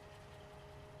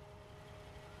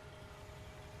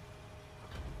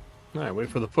 All right, wait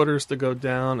for the footers to go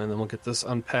down, and then we'll get this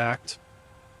unpacked.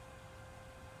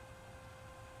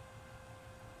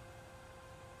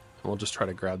 And we'll just try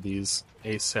to grab these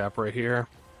ASAP right here.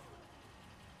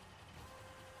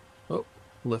 Oh,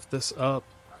 lift this up.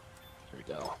 There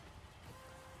we go.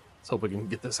 Let's hope we can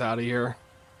get this out of here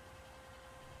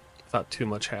without too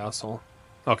much hassle.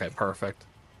 Okay, perfect.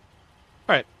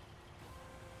 All right.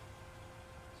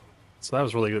 So that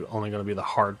was really only going to be the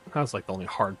hard... That was like the only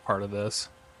hard part of this.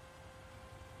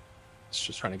 It's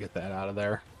just trying to get that out of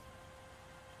there.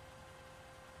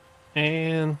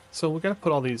 And so we got to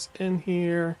put all these in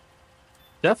here.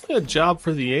 Definitely a job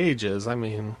for the ages. I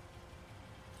mean,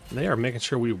 they are making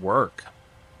sure we work.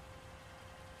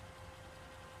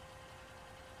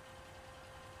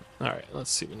 All right,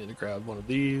 let's see. We need to grab one of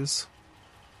these.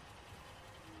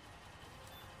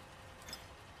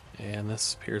 And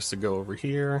this appears to go over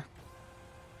here.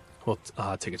 We'll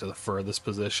take it to the furthest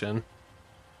position.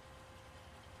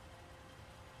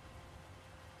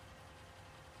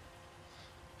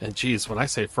 And geez, when I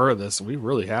say furthest, we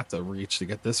really have to reach to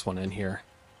get this one in here.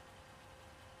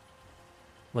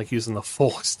 Like using the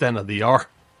full extent of the arm.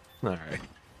 Alright.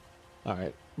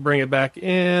 Alright. Bring it back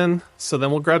in. So then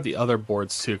we'll grab the other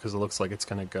boards too, because it looks like it's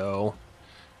going to go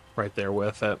right there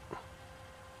with it.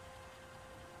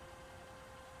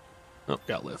 Oh,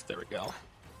 got lift. There we go.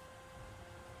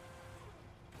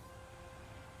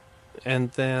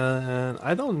 And then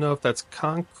I don't know if that's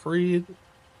concrete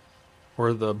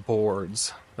or the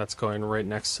boards that's going right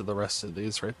next to the rest of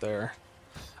these right there.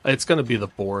 It's going to be the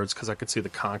boards because I could see the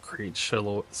concrete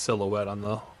silhouette on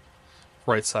the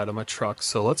right side of my truck.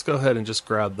 So let's go ahead and just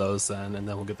grab those then, and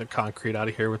then we'll get the concrete out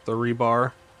of here with the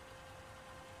rebar.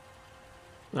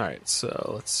 Alright,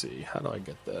 so let's see. How do I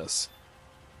get this?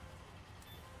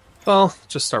 Well,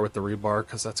 just start with the rebar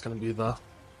because that's going to be the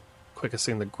quickest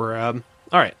thing to grab.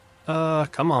 Alright,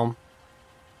 come on.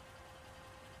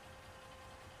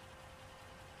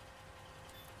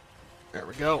 There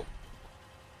we go.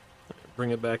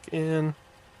 Bring it back in. And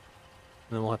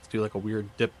then we'll have to do like a weird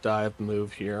dip dive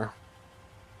move here.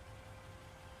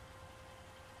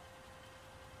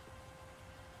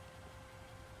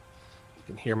 You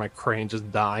can hear my crane just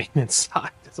dying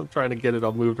inside as I'm trying to get it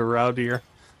all moved around here.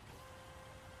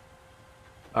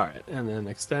 Alright, and then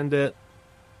extend it.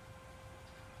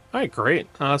 Alright, great.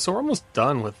 So we're almost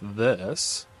done with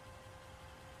this.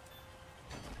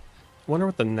 Wonder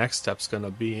what the next step's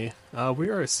gonna be. We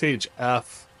are at stage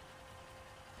F.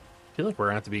 I feel like we're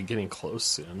gonna have to be getting close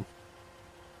soon.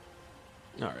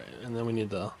 Alright, and then we need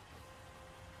to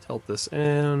tilt this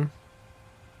in.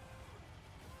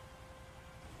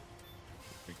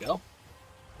 There we go.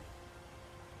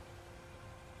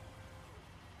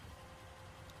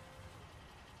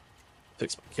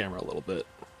 Fix my camera a little bit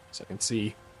so I can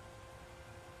see.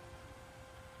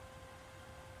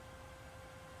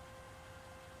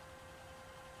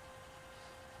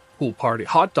 Pool party.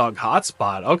 Hot dog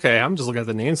hotspot. Okay, I'm just looking at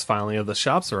the names finally of the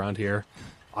shops around here.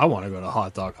 I want to go to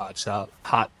hot dog hot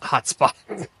spot.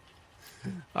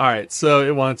 All right, so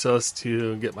it wants us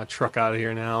to get my truck out of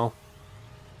here now.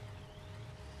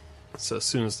 So as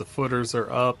soon as the footers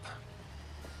are up,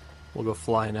 we'll go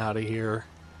flying out of here.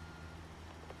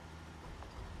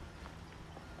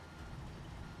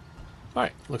 All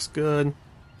right, looks good.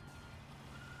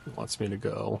 It wants me to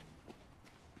go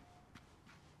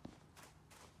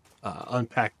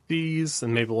unpack these,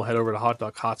 and maybe we'll head over to Hot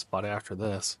Dog Hotspot after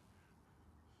this.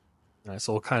 All right,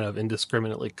 so we'll kind of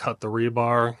indiscriminately cut the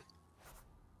rebar.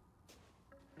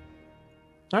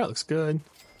 All right, looks good.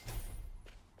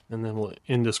 And then we'll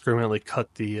indiscriminately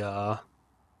cut the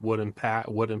wooden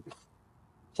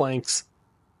planks.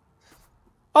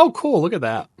 Oh, cool! Look at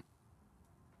that.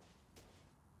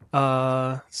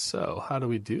 So how do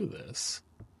we do this?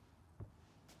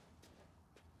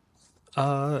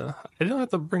 I don't have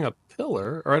to bring a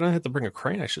pillar, or I don't have to bring a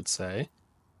crane, I should say.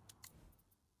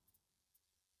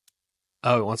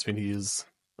 Oh, it wants me to use,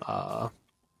 my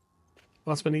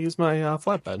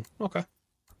flatbed. Okay.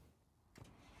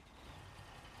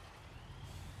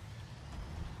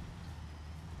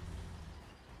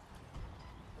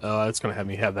 It's gonna have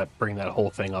me bring that whole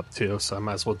thing up too, so I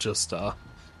might as well just,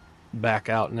 back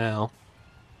out now.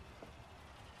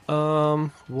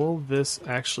 Will this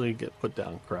actually get put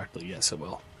down correctly? Yes, it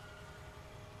will.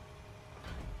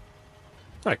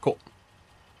 Alright, cool.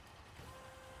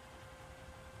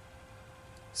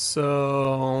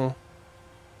 So,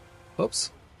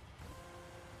 oops.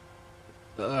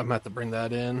 I meant to bring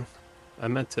that in. I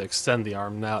meant to extend the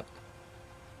arm, not...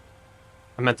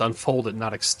 I meant to unfold it,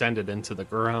 not extend it into the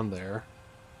ground there.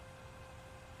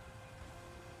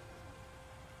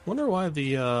 Wonder why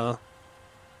the, there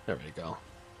we go.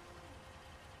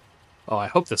 Oh, I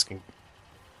hope this can...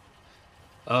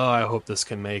 Oh, I hope this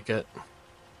can make it.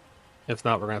 If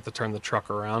not, we're gonna have to turn the truck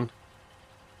around.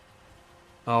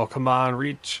 Oh, come on,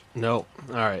 reach. Nope.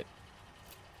 Alright.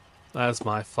 That's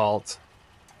my fault.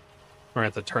 We're gonna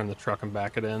have to turn the truck and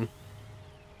back it in.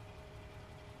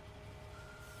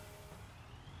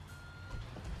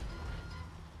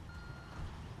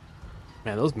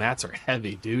 Man, those mats are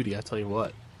heavy duty, I tell you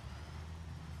what.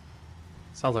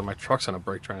 Sounds like my truck's on a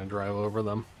break trying to drive over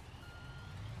them.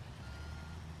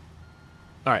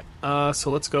 Alright, so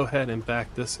let's go ahead and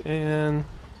back this in.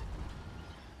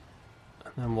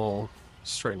 And then we'll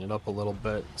straighten it up a little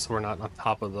bit so we're not on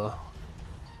top of the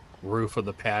roof of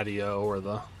the patio or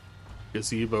the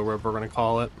gazebo, whatever we're going to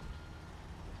call it.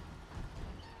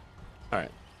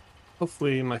 Alright,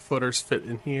 hopefully my footers fit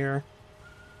in here.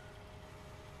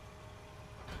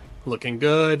 Looking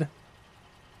good.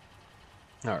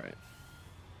 Alright.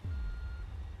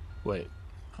 Wait.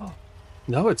 Oh.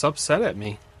 No, it's upset at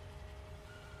me.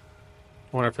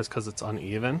 I wonder if it's because it's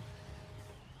uneven.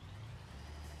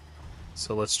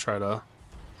 So let's try to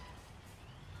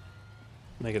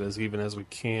make it as even as we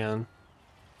can.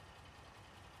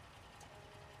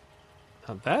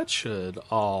 Now that should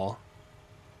all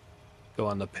go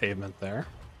on the pavement there.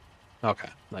 Okay,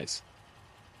 nice.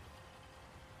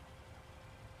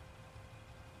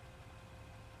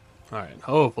 Alright,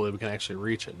 hopefully we can actually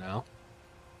reach it now.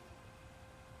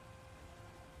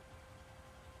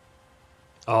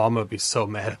 Oh, I'm gonna be so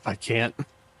mad if I can't.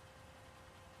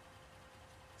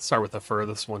 Start with the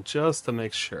furthest one just to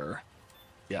make sure.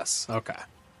 Yes, okay.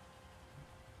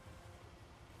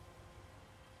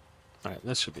 Alright,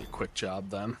 this should be a quick job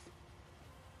then.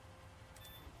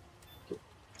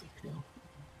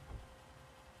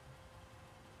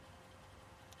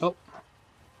 Oh,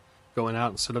 going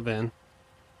out instead of in.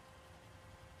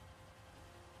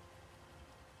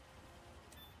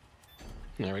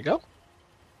 There we go.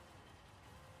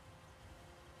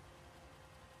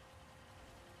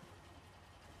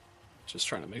 Just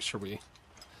trying to make sure I'm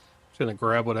gonna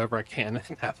grab whatever I can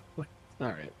and have it.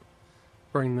 Alright.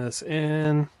 Bring this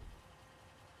in.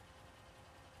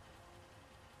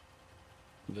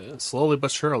 Slowly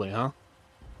but surely, huh?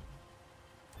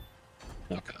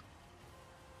 Okay.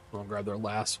 I'll grab their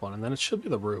last one, and then it should be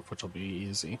the roof, which will be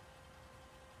easy.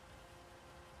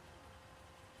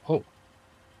 Oh.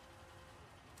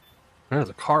 There's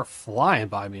a car flying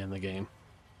by me in the game.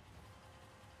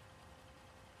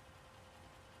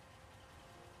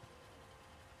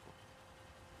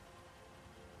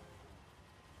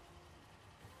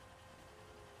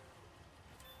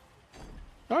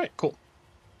 Alright, cool.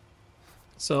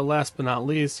 So last but not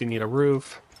least, you need a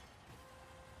roof.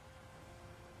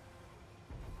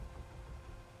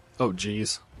 Oh,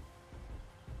 geez.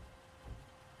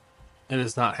 It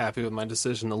is not happy with my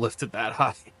decision to lift it that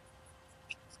high.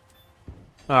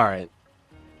 Alright.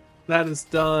 That is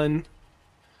done.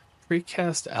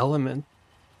 Precast element.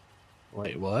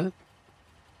 Wait, what?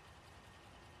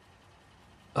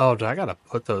 Oh, do I gotta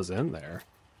put those in there?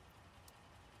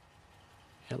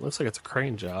 Yeah, it looks like it's a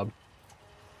crane job.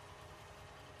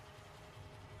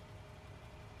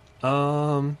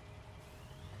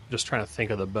 Just trying to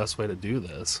think of the best way to do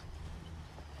this.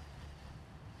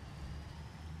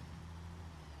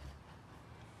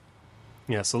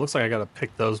 Yeah, so it looks like I gotta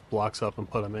pick those blocks up and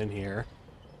put them in here.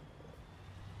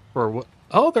 Or what?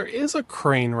 Oh, there is a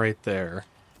crane right there.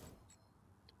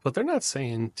 But they're not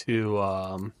saying to,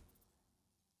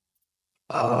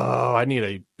 Oh, I need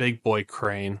a big boy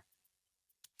crane.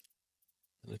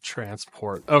 The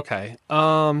transport. Okay.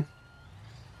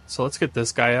 So let's get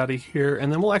this guy out of here,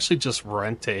 and then we'll actually just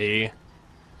rent a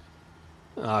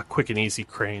quick and easy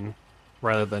crane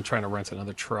rather than trying to rent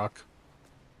another truck.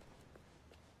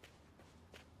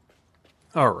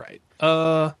 All right.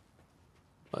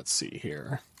 Let's see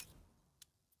here.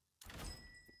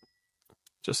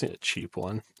 Just need a cheap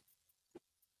one.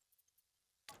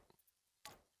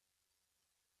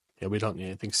 Yeah, we don't need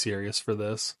anything serious for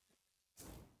this.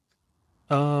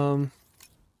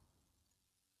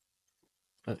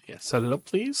 Yeah, set it up,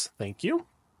 please. Thank you.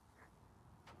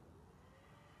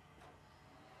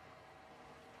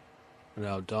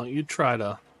 No, don't you try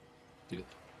to do that.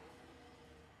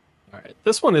 Alright,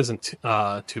 this one isn't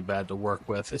too bad to work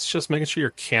with. It's just making sure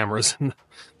your camera's in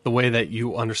the way that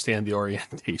you understand the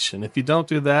orientation. If you don't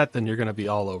do that, then you're going to be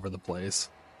all over the place.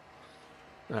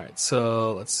 Alright,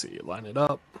 so let's see. Line it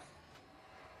up.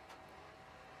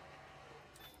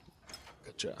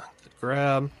 Good job. Good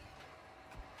grab.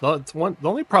 The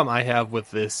only problem I have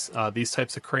with these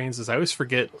types of cranes is I always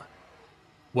forget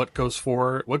what goes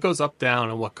forward, what goes up, down,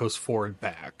 and what goes forward,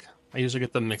 back. I usually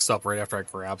get them mixed up right after I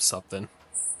grab something.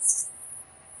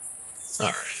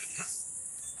 Alright.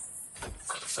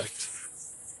 Perfect.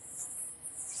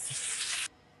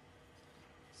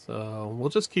 So we'll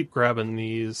just keep grabbing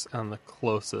these on the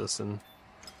closest and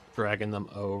dragging them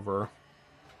over.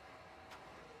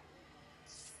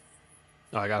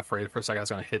 Oh, I got afraid for a second I was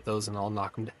going to hit those and I'll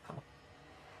knock them down.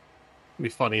 It'd be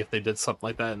funny if they did something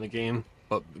like that in the game,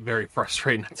 but very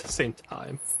frustrating at the same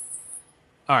time.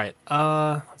 Alright,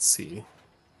 let's see.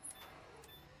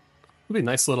 It'll be a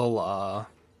nice little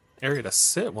area to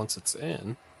sit once it's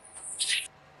in.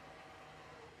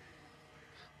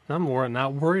 I'm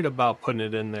not worried about putting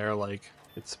it in there like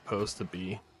it's supposed to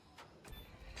be.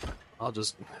 I'll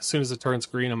just, as soon as it turns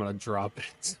green, I'm going to drop it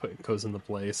so it goes into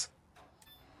place.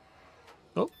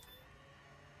 Oh,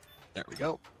 there we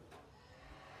go.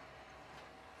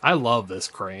 I love this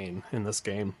crane in this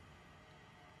game.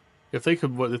 If they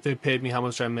paid me how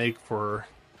much I make for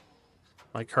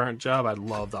my current job, I'd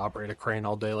love to operate a crane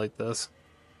all day like this.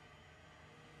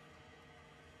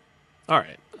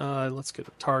 Alright, let's get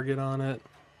a target on it.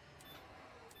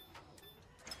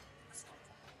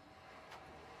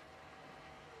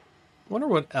 Wonder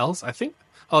what else? I think...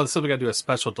 Oh, so we gotta do a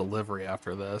special delivery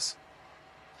after this.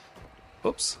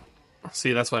 Oops.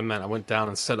 See, that's what I meant. I went down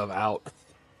instead of out.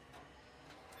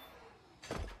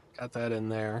 Got that in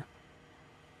there.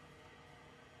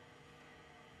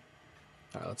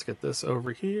 Alright, let's get this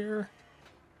over here.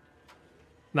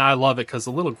 Now I love it because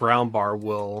the little ground bar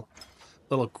will...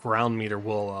 little ground meter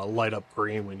will light up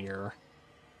green when you're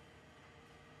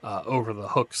over the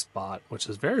hook spot, which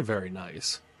is very, very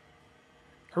nice.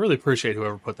 I really appreciate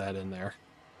whoever put that in there.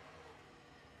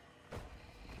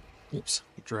 Oops,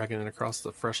 dragging it across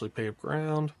the freshly paved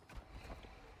ground.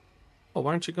 Oh,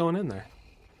 why aren't you going in there?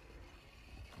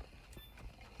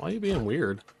 Why are you being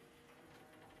weird?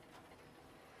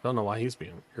 Don't know why he's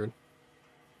being weird.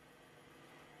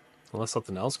 Unless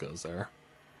something else goes there.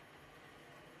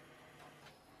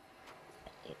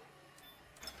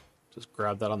 Just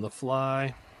grab that on the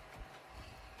fly.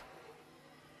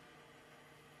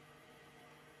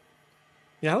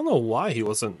 Yeah, I don't know why he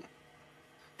wasn't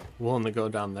willing to go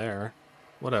down there.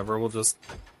 Whatever, we'll just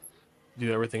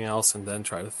do everything else and then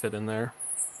try to fit in there.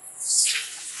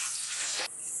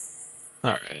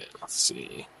 Alright, let's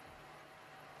see.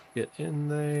 Get in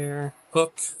there.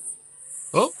 Hook.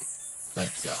 Oh! There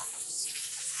we go.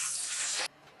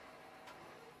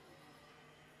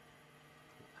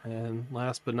 And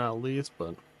last but not least,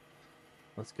 but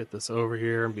let's get this over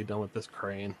here and be done with this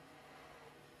crane.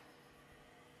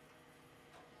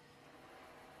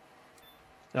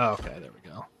 Oh, okay, there we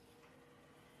go.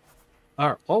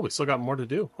 Alright, oh, we still got more to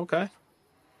do. Okay.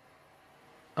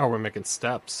 Oh, we're making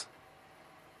steps.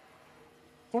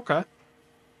 Okay.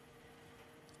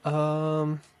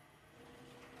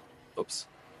 Oops.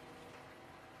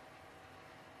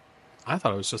 I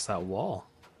thought it was just that wall.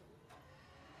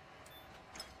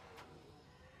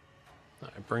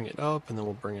 Alright, bring it up, and then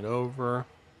we'll bring it over.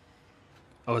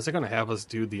 Oh, is it going to have us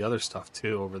do the other stuff,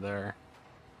 too, over there?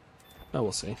 Oh,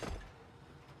 we'll see.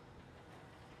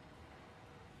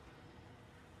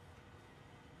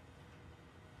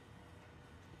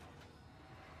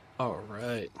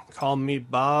 Alright, call me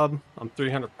Bob. I'm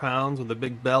 300 pounds with a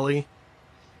big belly.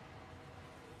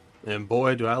 And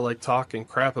boy, do I like talking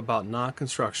crap about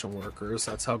non-construction workers.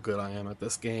 That's how good I am at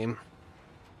this game.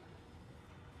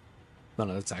 No,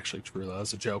 that's actually true, though.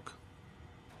 That's a joke.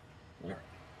 Alright.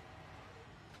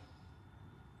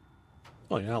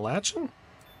 Oh, you're not latching?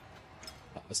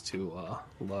 That was too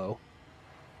low.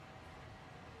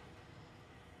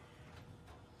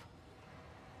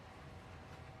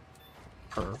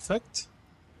 Perfect.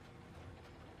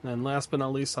 And last but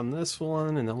not least on this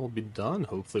one, and then we'll be done,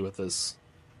 hopefully, with this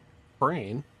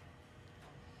crane.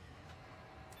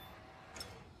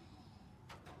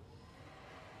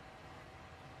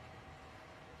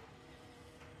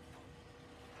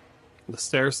 The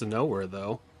stairs to nowhere,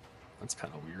 though. That's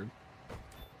kind of weird.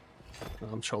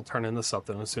 I'm sure I'll turn into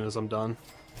something as soon as I'm done.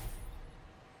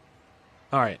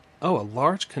 Alright. Oh, a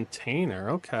large container.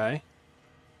 Okay.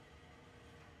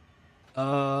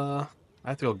 I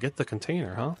have to go get the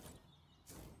container, huh?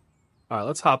 Alright,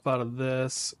 let's hop out of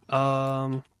this.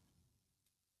 Jeez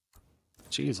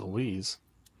Louise.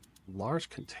 Large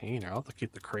container. I'll have to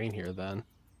keep the crane here then.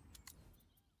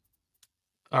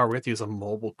 Oh, we have to use a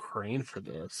mobile crane for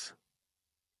this.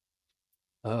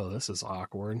 Oh, this is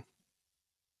awkward.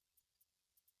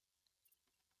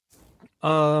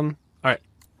 Alright.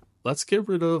 Let's get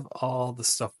rid of all the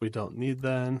stuff we don't need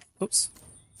then. Oops.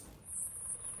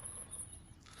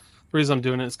 The reason I'm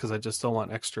doing it is because I just don't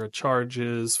want extra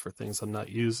charges for things I'm not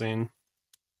using.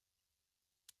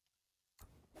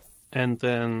 And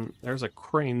then there's a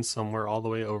crane somewhere all the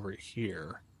way over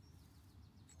here.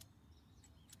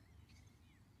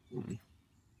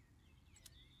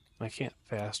 I can't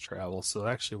fast travel, so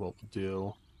actually what we'll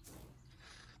do...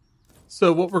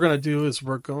 So what we're going to do is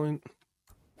we're going...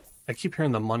 I keep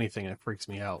hearing the money thing and it freaks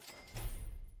me out.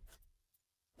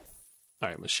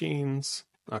 Alright, machines.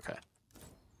 Okay.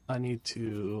 I need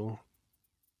to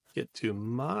get to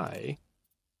my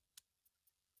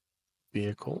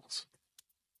vehicles.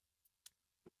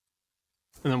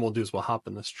 And then we'll do is we'll hop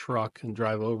in this truck and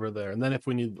drive over there. And then if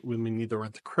when we need to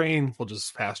rent the crane, we'll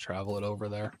just fast travel it over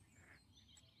there.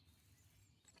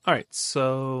 Alright,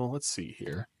 so let's see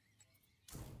here.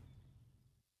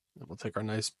 And we'll take our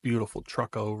nice, beautiful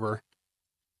truck over.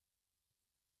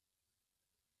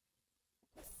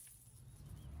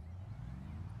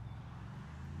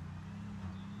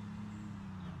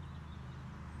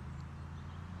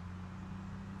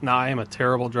 Now, I am a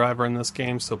terrible driver in this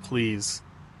game, so please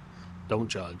don't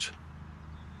judge.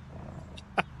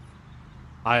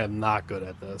 I am not good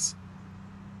at this.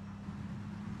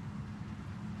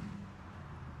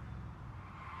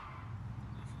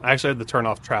 I actually had to turn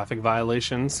off traffic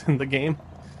violations in the game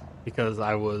because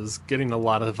I was getting a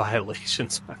lot of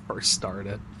violations when I first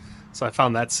started. So I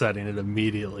found that setting, it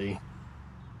immediately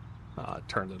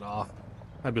turned it off.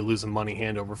 I'd be losing money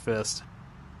hand over fist.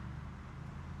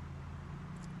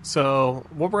 So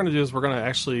what we're going to do is we're going to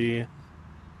actually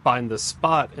find this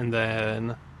spot and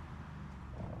then...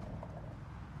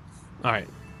 Alright.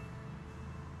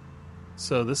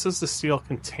 So this is the steel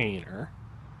container.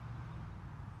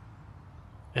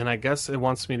 And I guess it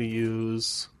wants me to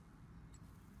use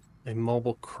a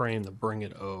mobile crane to bring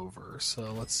it over.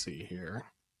 So let's see here.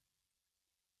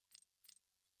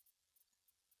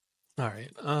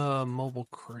 Alright, mobile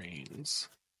cranes.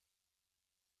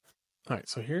 Alright,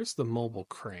 so here's the mobile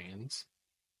cranes.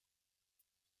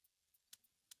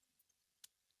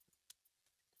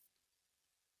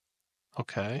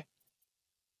 Okay.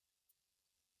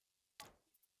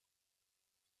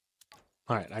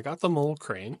 Alright, I got the mobile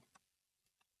crane.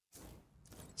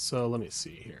 So let me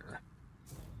see here.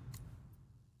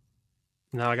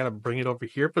 Now I gotta bring it over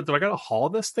here, but do I gotta haul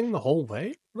this thing the whole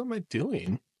way? What am I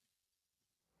doing?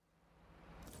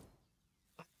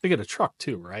 I get a truck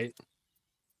too, right?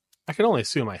 I can only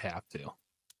assume I have to.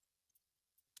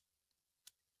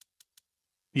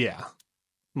 Yeah.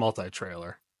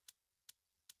 Multi-trailer.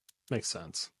 Makes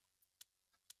sense.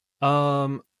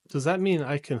 Does that mean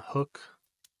I can hook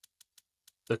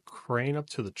the crane up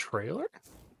to the trailer?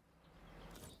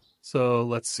 So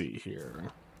let's see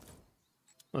here.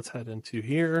 Let's head into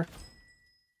here.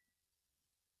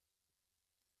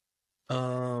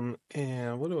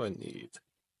 And what do I need?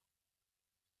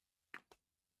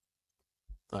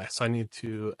 Alright, so I need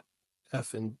to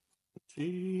F and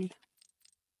G.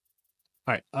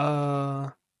 Alright,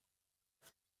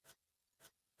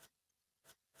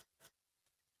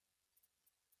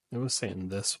 it was saying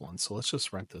this one, so let's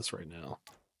just rent this right now.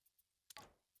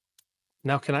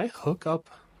 Now, can I hook up?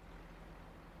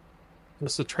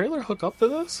 Does the trailer hook up to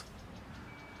this?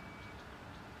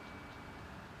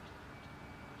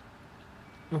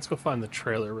 Let's go find the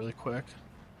trailer really quick.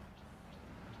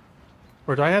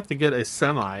 Or do I have to get a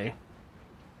semi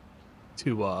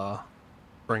to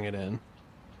bring it in?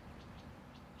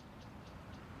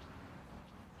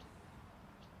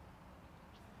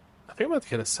 I think I'm going to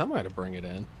get a semi to bring it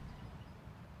in.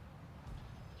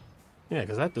 Yeah,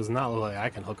 because that does not look like I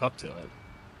can hook up to it.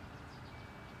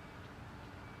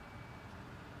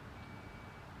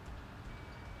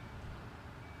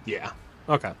 Yeah.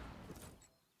 Okay.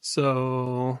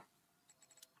 So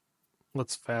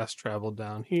let's fast travel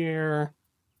down here.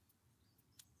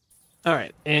 All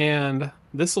right, and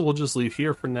this will just leave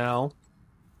here for now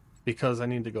because I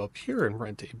need to go up here and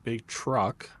rent a big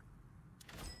truck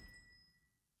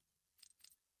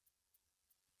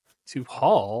to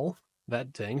haul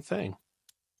that dang thing.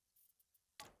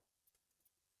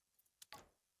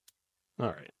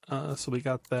 All right, so we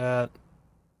got that.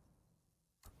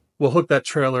 We'll hook that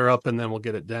trailer up and then we'll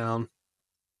get it down.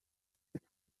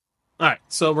 All right,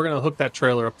 so we're going to hook that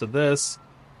trailer up to this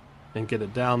and get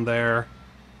it down there.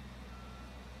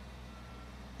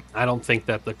 I don't think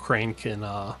that the crane can,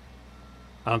 I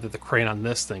don't think the crane on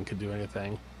this thing could do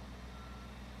anything.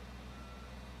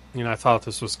 You know, I thought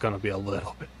this was going to be a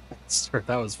little bit faster.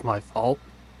 That was my fault.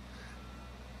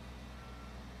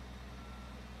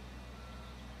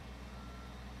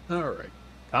 All right,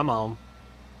 come on.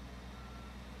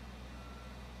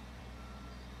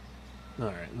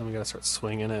 Alright, then we gotta start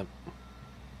swinging it.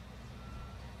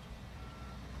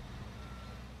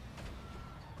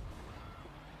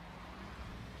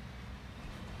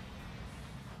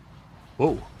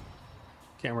 Whoa.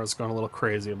 Camera's going a little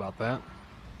crazy about that.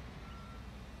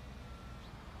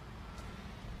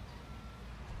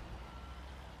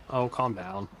 Oh, calm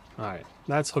down. Alright,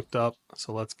 that's hooked up,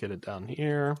 so let's get it down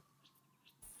here.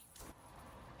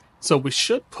 So we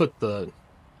should put the...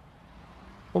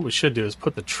 What we should do is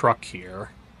put the truck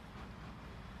here.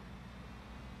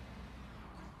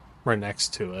 Right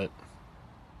next to it.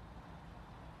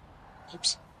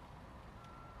 Oops.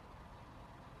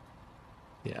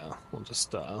 Yeah, we'll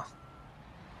just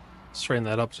straighten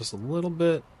that up just a little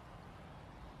bit.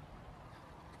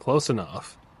 Close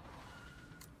enough.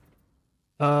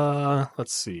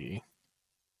 Let's see.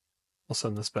 We'll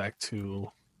send this back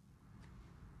to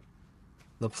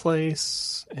the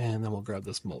place, and then we'll grab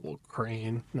this mobile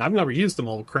crane. Now, I've never used the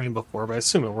mobile crane before, but I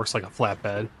assume it works like a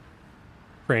flatbed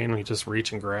crane. We just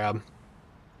reach and grab.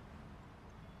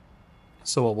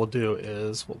 So what we'll do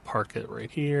is we'll park it right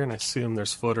here, and I assume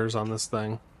there's footers on this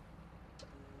thing.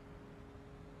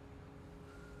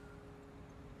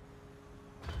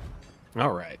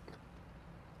 All right.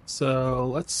 So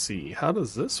let's see. How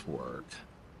does this work?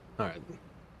 All right.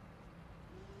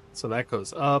 So that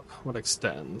goes up. What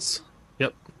extends?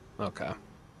 Yep. Okay.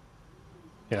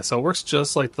 Yeah, so it works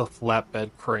just like the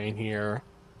flatbed crane here.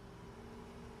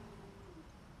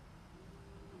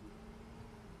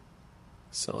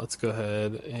 So let's go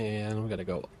ahead and we gotta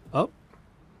go up.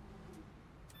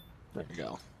 There we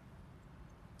go.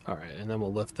 All right, and then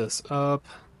we'll lift this up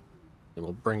and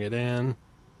we'll bring it in.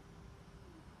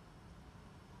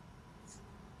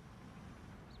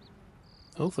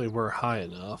 Hopefully we're high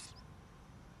enough.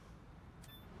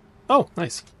 Oh,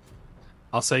 nice.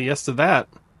 I'll say yes to that.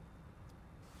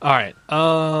 All right.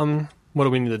 What do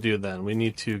we need to do then? We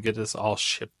need to get this all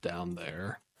shipped down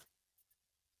there.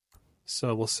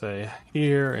 So we'll say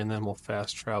here, and then we'll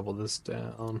fast travel this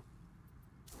down.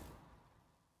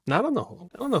 Now, I don't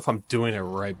know if I'm doing it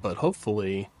right, but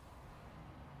hopefully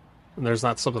there's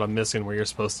not something I'm missing where you're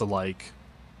supposed to like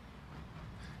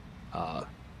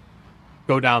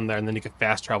go down there and then you can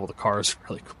fast travel the cars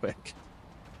really quick.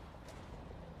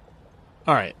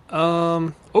 All right.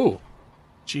 Oh,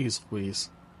 jeez, Louise.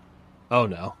 Oh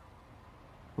no.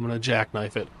 I'm gonna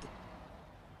jackknife it.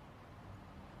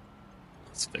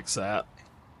 Let's fix that.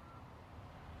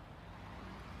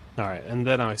 All right, and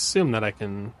then I assume that I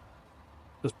can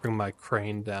just bring my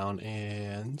crane down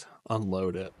and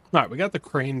unload it. All right, we got the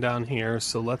crane down here,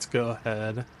 so let's go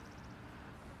ahead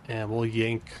and we'll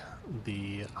yank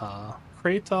the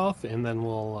crate off, and then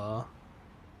we'll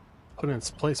put it in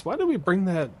its place. Why did we bring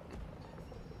that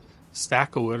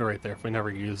stack of wood right there if we never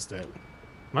used it?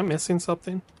 Am I missing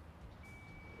something?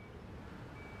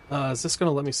 Is this going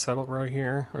to let me settle right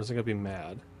here, or is it going to be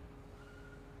mad?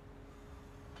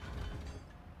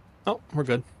 Oh, we're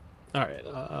good. All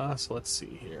right, so let's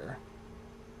see here.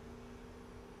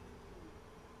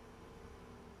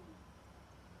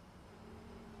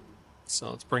 So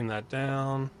let's bring that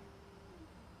down.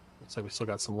 Looks like we still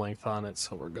got some length on it,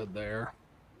 so we're good there.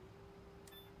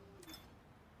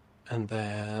 And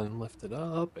then lift it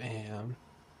up and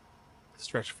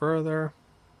stretch further.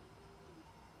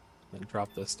 Then drop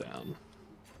this down.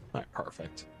 All right,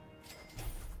 perfect.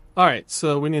 All right,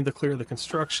 so we need to clear the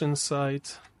construction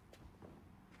site.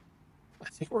 I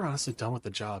think we're honestly done with the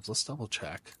jobs. Let's double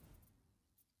check.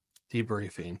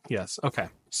 Debriefing. Yes, okay.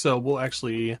 So we'll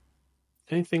actually,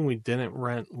 anything we didn't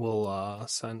rent, we'll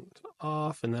send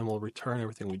off, and then we'll return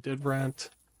everything we did rent.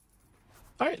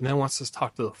 All right, and then wants us to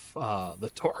talk to the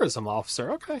tourism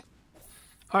officer. Okay.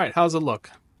 All right, how's it look?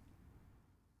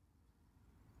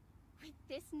 With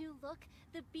this new look,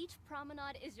 the beach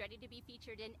promenade is ready to be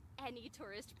featured in any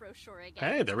tourist brochure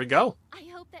again. Hey, there we go. I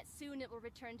hope that soon it will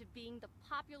return to being the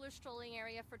popular strolling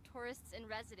area for tourists and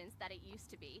residents that it used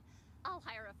to be. I'll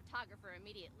hire a photographer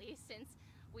immediately, since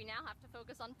we now have to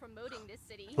focus on promoting this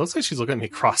city. Looks like she's looking at me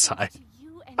cross-eyed. To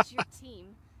you and your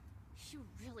team. You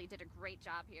really did a great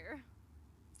job here.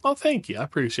 Oh, thank you. I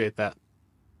appreciate that.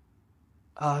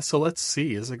 So let's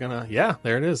see. Is it gonna... Yeah,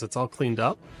 there it is. It's all cleaned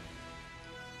up.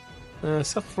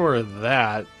 Except for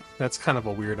that. That's kind of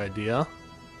a weird idea.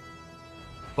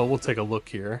 But we'll take a look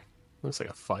here. Looks like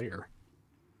a fire.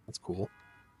 That's cool.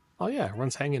 Oh yeah,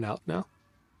 everyone's hanging out now.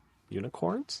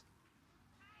 Unicorns?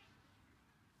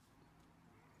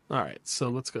 Alright, so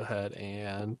let's go ahead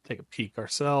and take a peek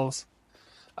ourselves.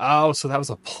 Oh, so that was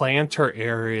a planter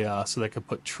area, so they could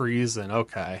put trees in.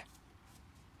 Okay.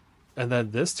 And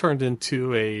then this turned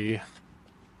into a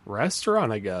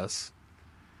restaurant, I guess.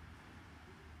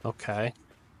 Okay.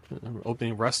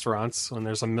 opening restaurants when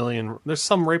there's a million. There's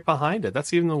some right behind it.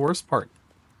 That's even the worst part.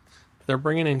 They're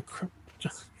bringing in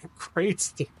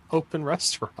crates to open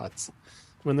restaurants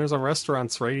when there's a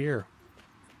restaurants right here.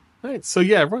 All right, so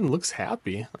yeah, everyone looks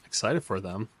happy. I'm excited for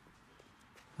them.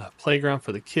 Playground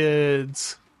for the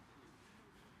kids.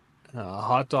 A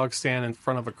hot dog stand in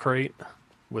front of a crate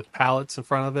with pallets in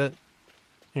front of it.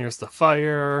 Here's the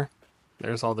fire.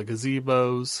 There's all the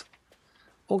gazebos.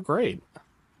 Well, great.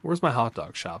 Where's my hot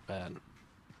dog shop at?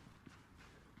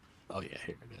 Oh yeah,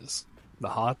 here it is. The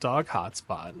hot dog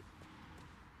hotspot.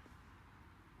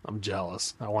 I'm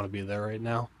jealous. I want to be there right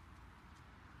now.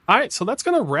 All right, so that's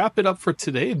going to wrap it up for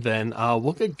today then.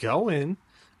 We'll get going.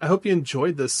 I hope you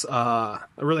enjoyed this. I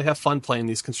really have fun playing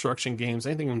these construction games.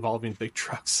 Anything involving big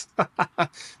trucks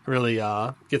really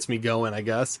gets me going, I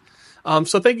guess.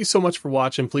 So thank you so much for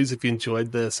watching. Please, if you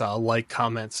enjoyed this, like,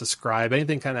 comment, subscribe.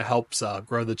 Anything kind of helps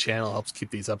grow the channel, helps keep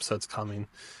these episodes coming.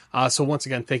 So once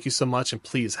again, thank you so much, and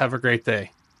please have a great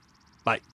day. Bye.